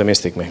 more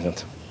optimistic,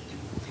 Mehmet.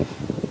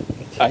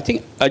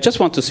 I just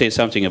want to say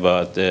something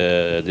about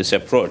this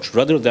approach.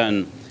 Rather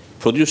than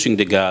producing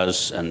the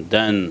gas and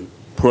then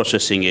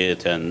processing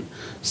it and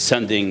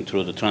sending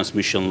through the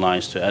transmission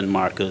lines to end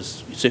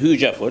markets, it's a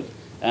huge effort.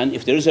 And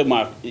if there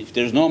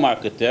is no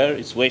market there,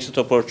 it's wasted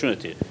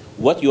opportunity.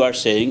 What you are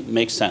saying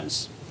makes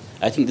sense.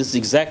 I think this is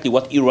exactly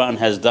what Iran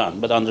has done,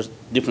 but under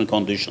different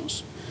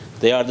conditions.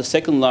 They are the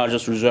second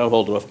largest reserve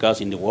holder of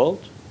gas in the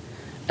world,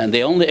 and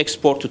they only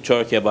export to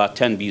Turkey about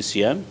 10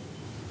 BCM.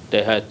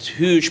 They had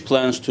huge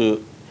plans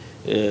to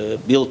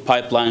build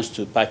pipelines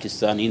to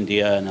Pakistan,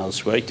 India, and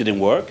elsewhere. It didn't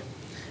work.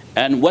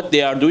 And what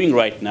they are doing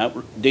right now,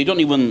 they don't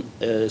even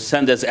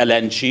send as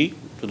LNG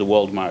to the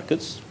world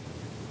markets.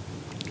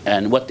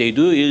 And what they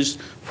do is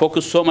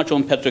focus so much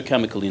on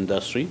petrochemical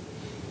industry,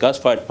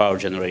 gas-fired power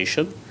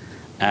generation,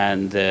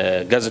 and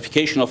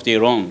gasification of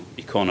their own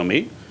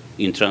economy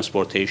in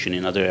transportation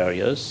in other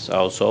areas,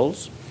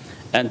 households.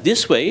 And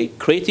this way,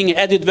 creating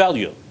added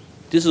value.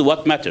 This is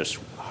what matters.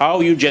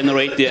 How you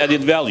generate the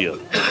added value,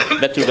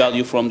 better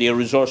value from their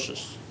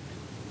resources.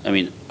 I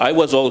mean, I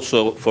was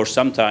also, for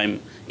some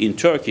time, in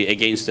Turkey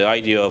against the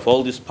idea of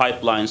all these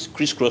pipelines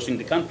crisscrossing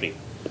the country.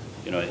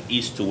 You know,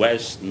 east to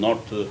west,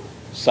 north to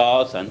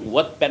south, and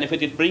what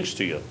benefit it brings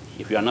to you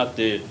if you are not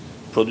the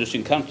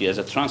producing country, as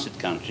a transit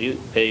country,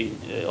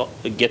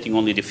 getting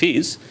only the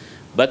fees.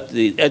 But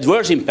the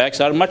adverse impacts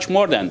are much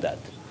more than that.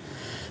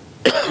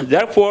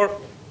 Therefore,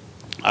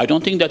 I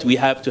don't think that we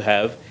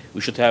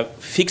should have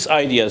fixed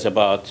ideas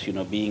about, you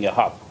know, being a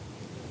hub,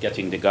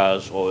 getting the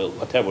gas, oil,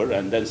 whatever,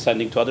 and then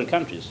sending to other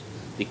countries.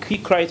 The key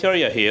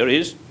criteria here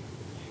is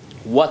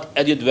what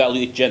added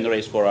value it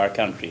generates for our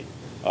country,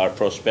 our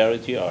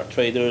prosperity, our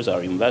traders,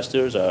 our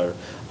investors, our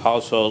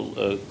household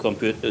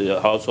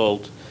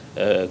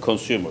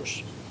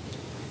consumers.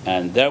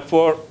 And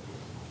therefore,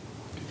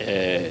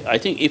 I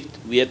think if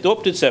we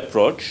adopt this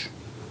approach,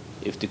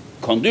 if the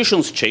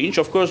conditions change,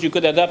 of course, you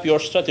could adapt your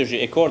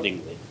strategy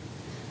accordingly.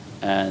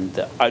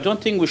 And I don't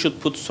think we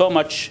should put so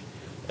much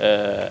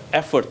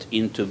effort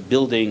into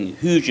building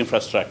huge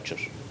infrastructure.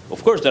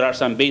 Of course, there are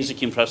some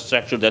basic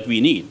infrastructure that we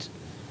need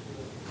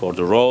for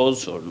the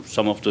roads or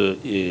some of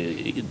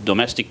the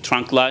domestic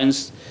trunk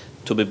lines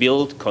to be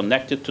built,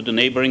 connected to the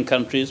neighboring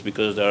countries,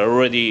 because there are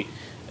already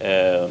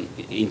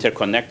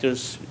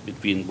interconnectors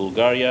between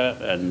Bulgaria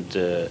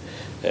and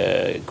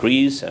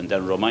Greece, and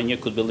then Romania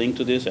could be linked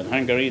to this, and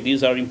Hungary.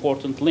 These are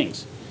important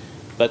links.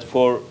 But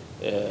for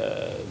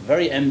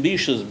very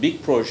ambitious,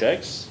 big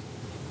projects,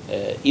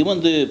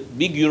 even the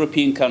big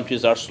European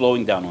countries are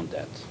slowing down on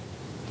that.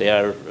 They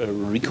are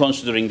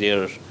reconsidering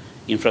their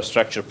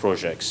infrastructure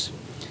projects.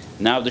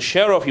 Now, the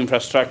share of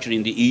infrastructure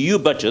in the EU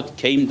budget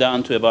came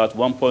down to about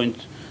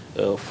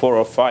 1.4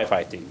 or 5,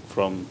 I think,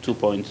 from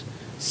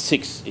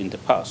 2.6 in the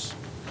past.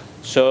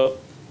 So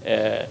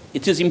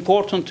it is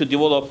important to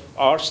develop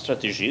our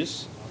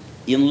strategies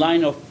in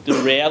line of the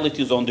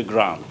realities on the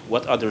ground,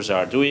 what others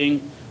are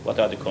doing, what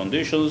are the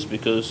conditions,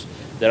 because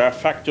there are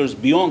factors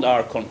beyond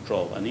our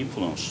control and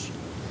influence.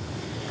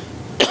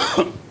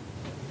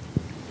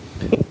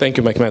 Thank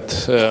you,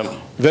 Mehmet.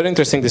 Very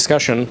interesting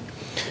discussion.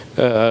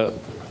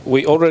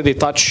 We already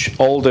touched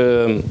all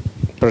the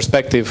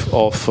perspective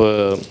of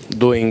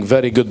doing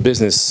very good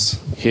business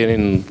here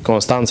in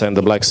Constanta and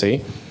the Black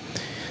Sea.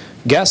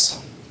 Gas,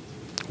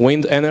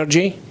 wind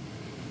energy,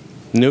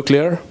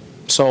 nuclear.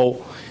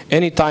 So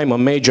anytime a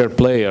major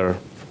player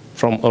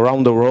from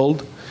around the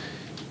world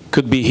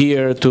could be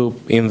here to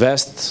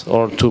invest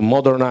or to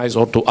modernize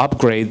or to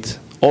upgrade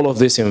all of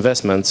these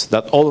investments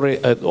that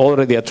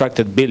already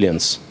attracted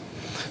billions.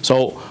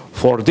 So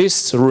for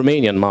this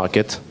Romanian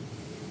market,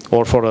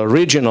 or for a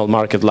regional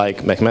market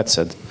like Mehmet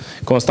said,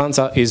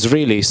 Constanta is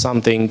really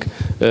something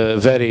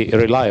very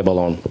reliable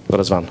on,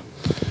 Răzvan.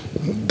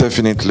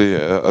 Definitely.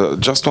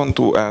 Just want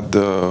to add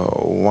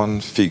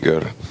one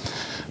figure.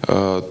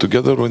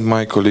 Together with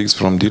my colleagues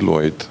from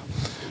Deloitte,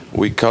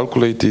 we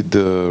calculated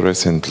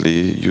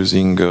recently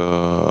using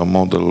a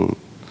model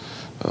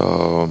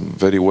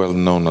very well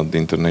known at the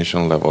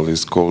international level.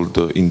 It's called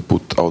the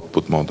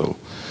input-output model.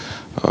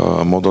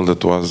 A model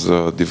that was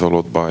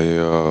developed by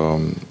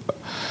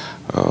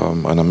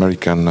an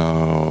American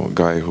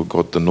guy who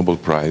got the Nobel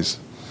Prize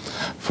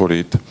for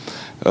it.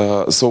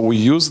 So we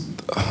used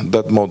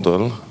that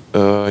model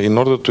in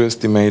order to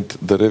estimate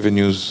the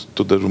revenues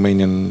to the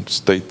Romanian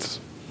state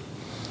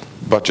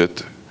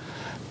budget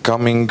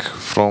coming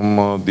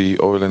from the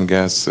oil and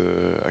gas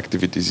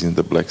activities in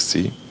the Black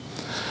Sea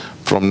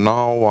from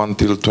now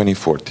until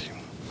 2040.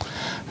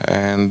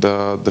 And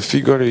the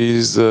figure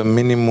is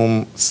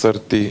minimum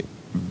 30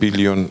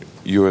 billion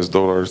US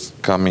dollars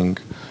coming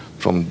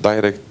from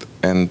direct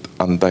and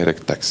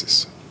indirect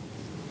taxes.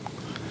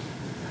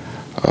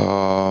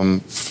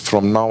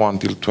 From now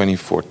until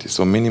 2040,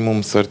 so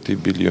minimum 30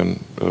 billion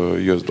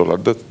US dollar.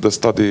 The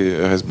study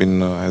has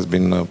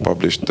been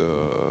published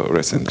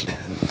recently.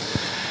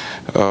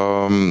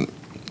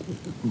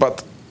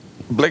 But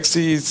Black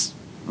Sea is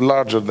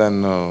larger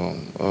than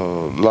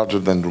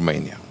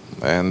Romania,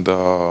 and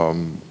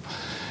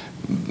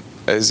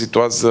as it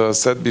was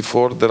said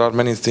before, there are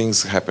many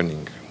things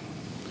happening,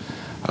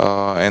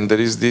 and there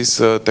is this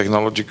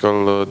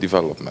technological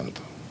development.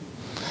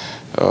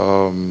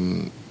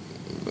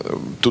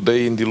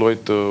 Today in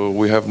Deloitte,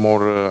 we have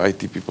more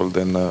IT people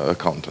than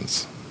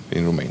accountants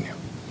in Romania.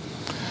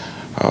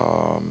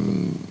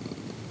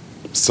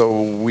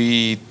 So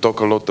we talk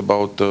a lot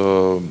about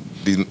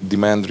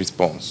demand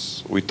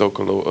response. We talk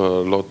a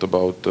lot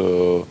about.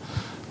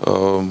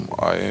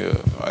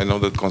 I know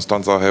that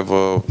Constanta have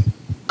a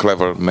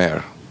clever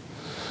mayor,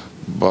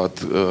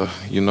 but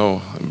you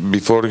know,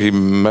 before he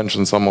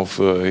mentioned some of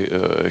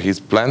his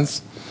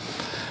plans,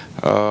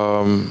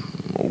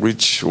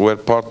 which were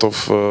part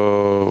of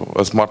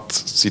a smart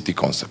city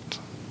concept.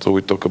 So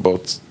we talk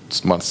about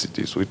smart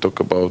cities, we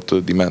talk about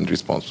demand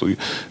response,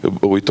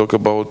 we talk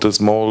about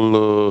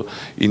small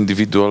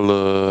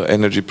individual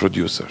energy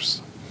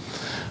producers.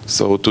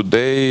 So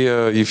today,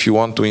 if you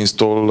want to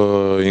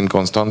install in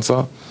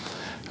Constanta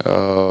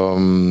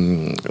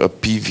a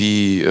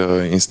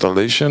PV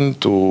installation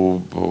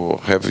to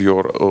have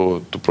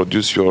to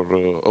produce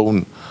your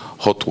own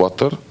hot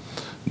water,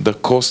 the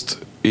cost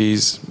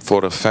is,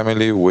 for a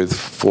family with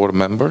 4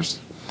 members,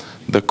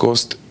 the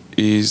cost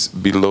is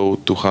below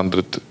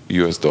 $200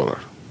 US.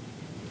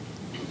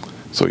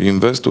 So you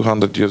invest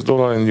 $200 US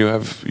and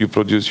you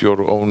produce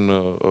your own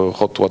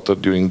hot water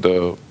during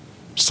the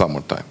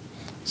summertime.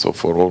 So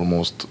for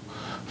almost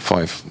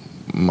 5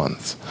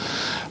 months.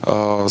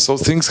 So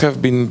things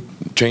have been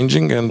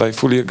changing, and I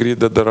fully agree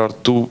that there are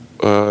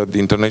the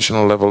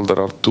international level, there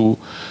are 2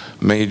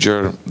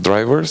 major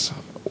drivers.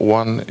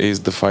 One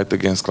is the fight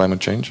against climate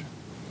change.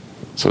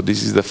 So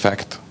this is the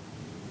fact.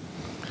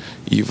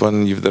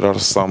 Even if there are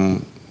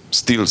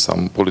still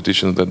some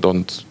politicians that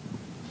don't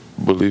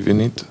believe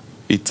in it,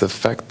 it's a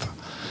fact.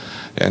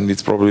 And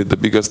it's probably the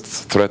biggest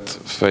threat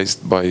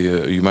faced by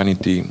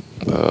humanity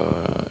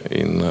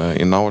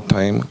in our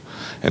time,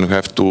 and we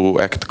have to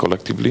act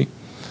collectively.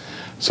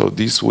 So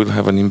this will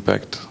have an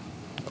impact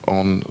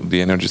on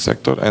the energy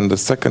sector. And the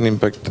second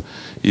impact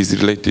is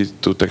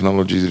related to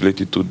technology, is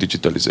related to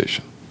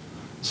digitalization.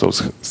 So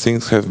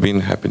things have been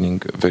happening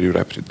very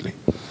rapidly.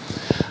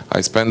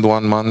 I spent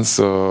 1 month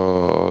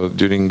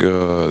during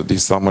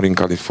this summer in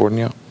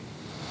California.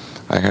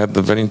 I had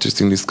a very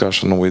interesting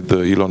discussion with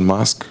Elon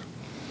Musk.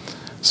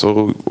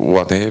 So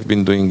what they have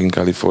been doing in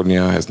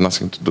California has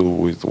nothing to do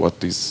with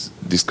what is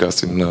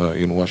discussed in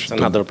Washington.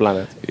 It's another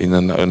planet.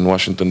 In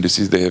Washington,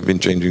 DC, they have been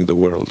changing the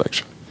world,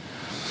 actually.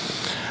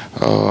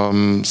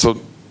 So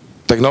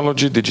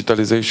technology,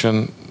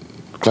 digitalization,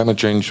 climate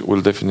change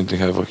will definitely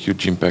have a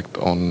huge impact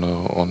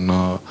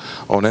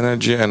on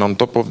energy, and on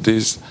top of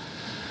this,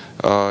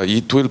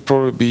 it will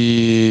probably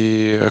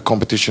be a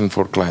competition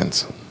for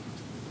clients,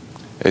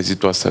 as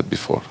it was said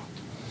before.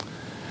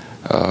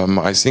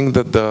 I think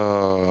that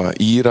the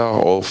era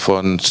of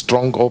a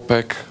strong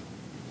OPEC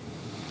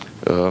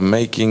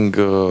making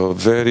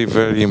very,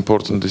 very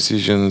important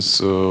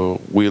decisions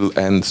will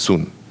end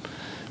soon,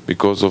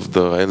 because of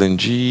the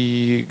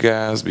LNG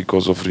gas,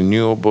 because of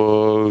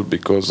renewable,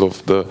 because of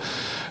the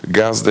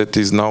gas that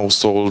is now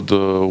sold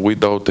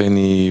without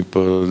any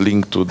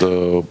link to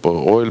the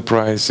oil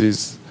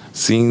prices.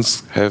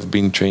 Things have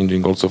been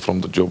changing also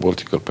from the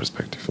geopolitical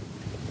perspective.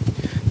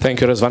 Thank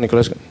you, Răzvan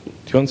Niculescu.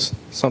 Do you want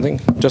something?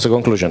 Just a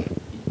conclusion.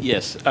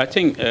 Yes, I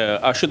think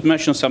I should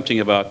mention something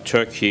about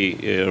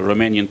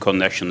Turkey-Romanian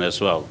connection as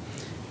well.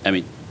 I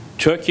mean,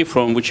 Turkey,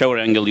 from whichever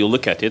angle you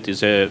look at it,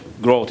 is a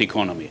growth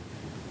economy,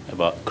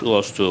 about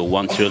close to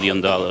 $1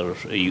 trillion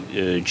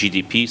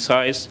GDP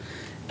size,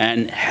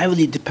 and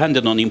heavily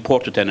dependent on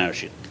imported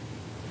energy.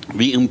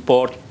 We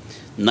import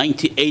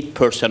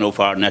 98% of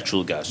our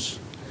natural gas,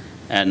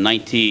 and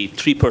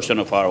 93%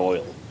 of our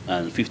oil,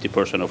 and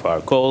 50% of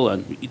our coal,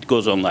 and it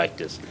goes on like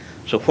this.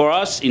 So for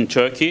us in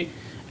Turkey,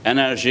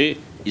 energy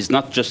is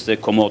not just a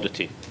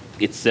commodity.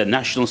 It's a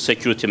national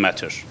security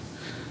matter.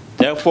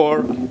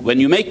 Therefore, when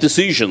you make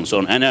decisions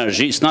on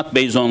energy, it's not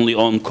based only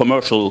on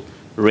commercial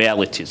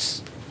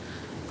realities.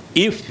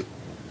 If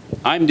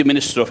I'm the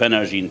Minister of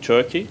Energy in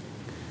Turkey,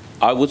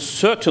 I would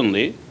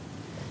certainly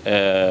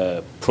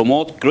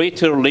promote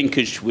greater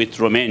linkage with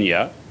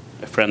Romania,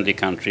 a friendly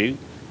country,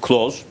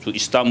 close to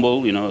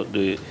Istanbul. You know,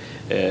 the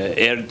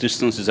air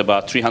distance is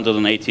about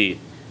 380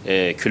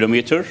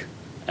 kilometers,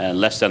 and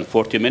less than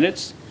 40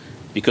 minutes,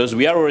 because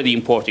we are already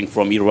importing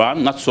from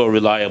Iran, not so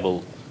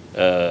reliable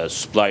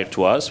supplier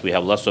to us. We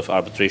have lots of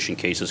arbitration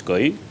cases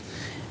going.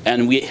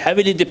 And we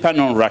heavily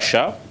depend on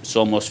Russia. It's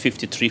almost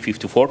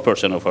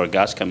 53–54% of our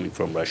gas coming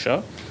from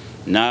Russia.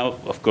 Now,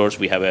 of course,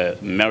 we have a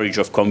marriage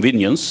of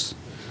convenience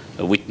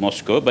with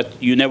Moscow, but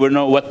you never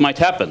know what might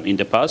happen. In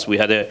the past, we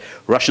had a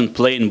Russian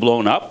plane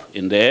blown up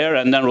in the air,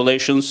 and then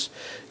relations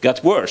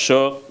got worse.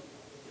 So,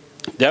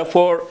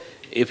 therefore,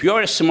 if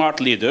you're a smart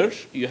leader,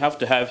 you have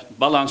to have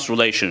balanced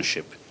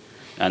relationship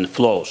and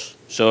flows.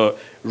 So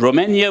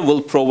Romania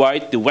will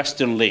provide the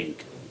Western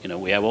link. You know,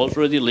 we have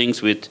already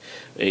links with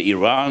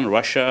Iran,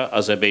 Russia,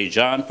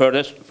 Azerbaijan,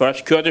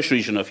 perhaps Kurdish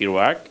region of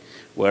Iraq,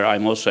 where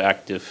I'm also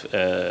active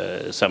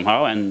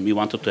somehow, and we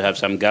wanted to have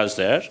some gas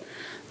there.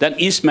 Then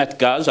East Med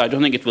gas, I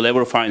don't think it will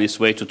ever find its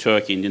way to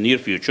Turkey in the near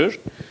future.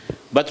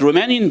 But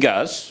Romanian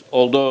gas,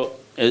 although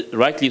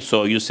rightly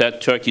so, you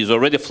said Turkey is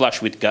already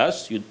flush with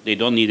gas, they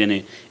don't need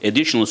any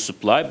additional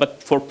supply,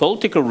 but for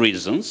political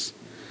reasons,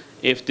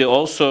 if they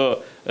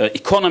also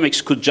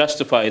economics could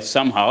justify it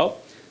somehow,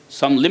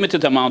 some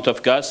limited amount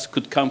of gas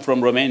could come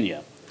from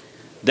Romania.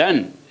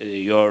 Then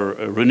your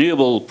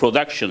renewable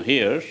production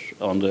here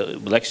on the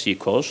Black Sea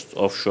coast,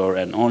 offshore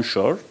and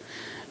onshore,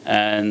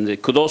 and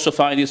it could also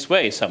find its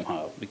way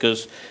somehow,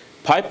 because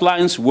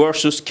pipelines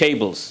versus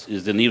cables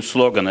is the new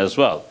slogan as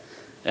well.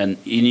 And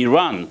in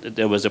Iran,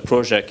 there was a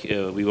project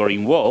we were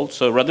involved,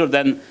 so rather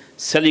than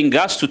selling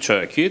gas to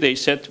Turkey, they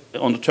said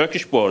on the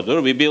Turkish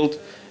border, we build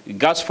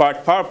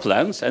gas-fired power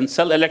plants and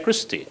sell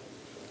electricity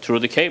through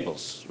the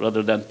cables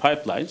rather than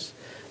pipelines.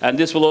 And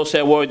this will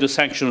also avoid the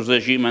sanctions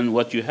regime and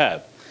what you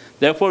have.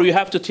 Therefore, you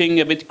have to think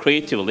a bit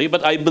creatively.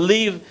 But I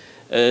believe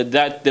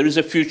that there is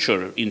a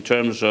future in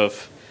terms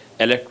of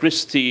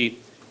electricity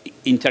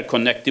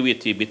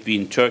interconnectivity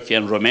between Turkey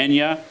and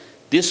Romania.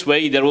 This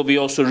way, there will be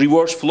also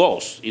reverse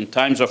flows in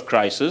times of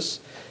crisis,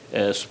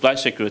 supply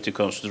security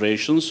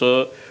considerations.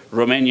 So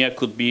Romania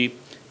could be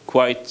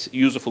quite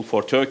useful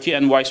for Turkey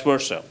and vice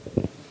versa.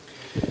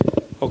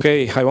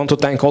 Okay, I want to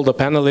thank all the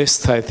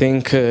panelists. I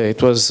think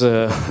it was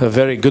a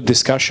very good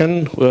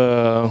discussion.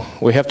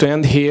 We have to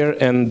end here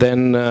and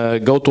then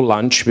go to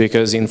lunch,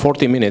 because in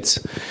 40 minutes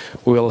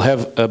we will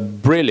have a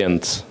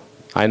brilliant,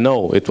 I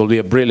know it will be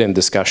a brilliant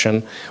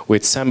discussion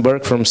with Sam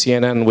Burke from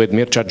CNN, with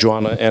Mircea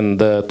Joană and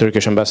the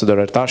Turkish ambassador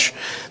Ertaş.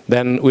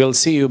 Then we'll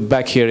see you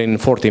back here in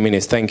 40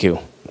 minutes. Thank you.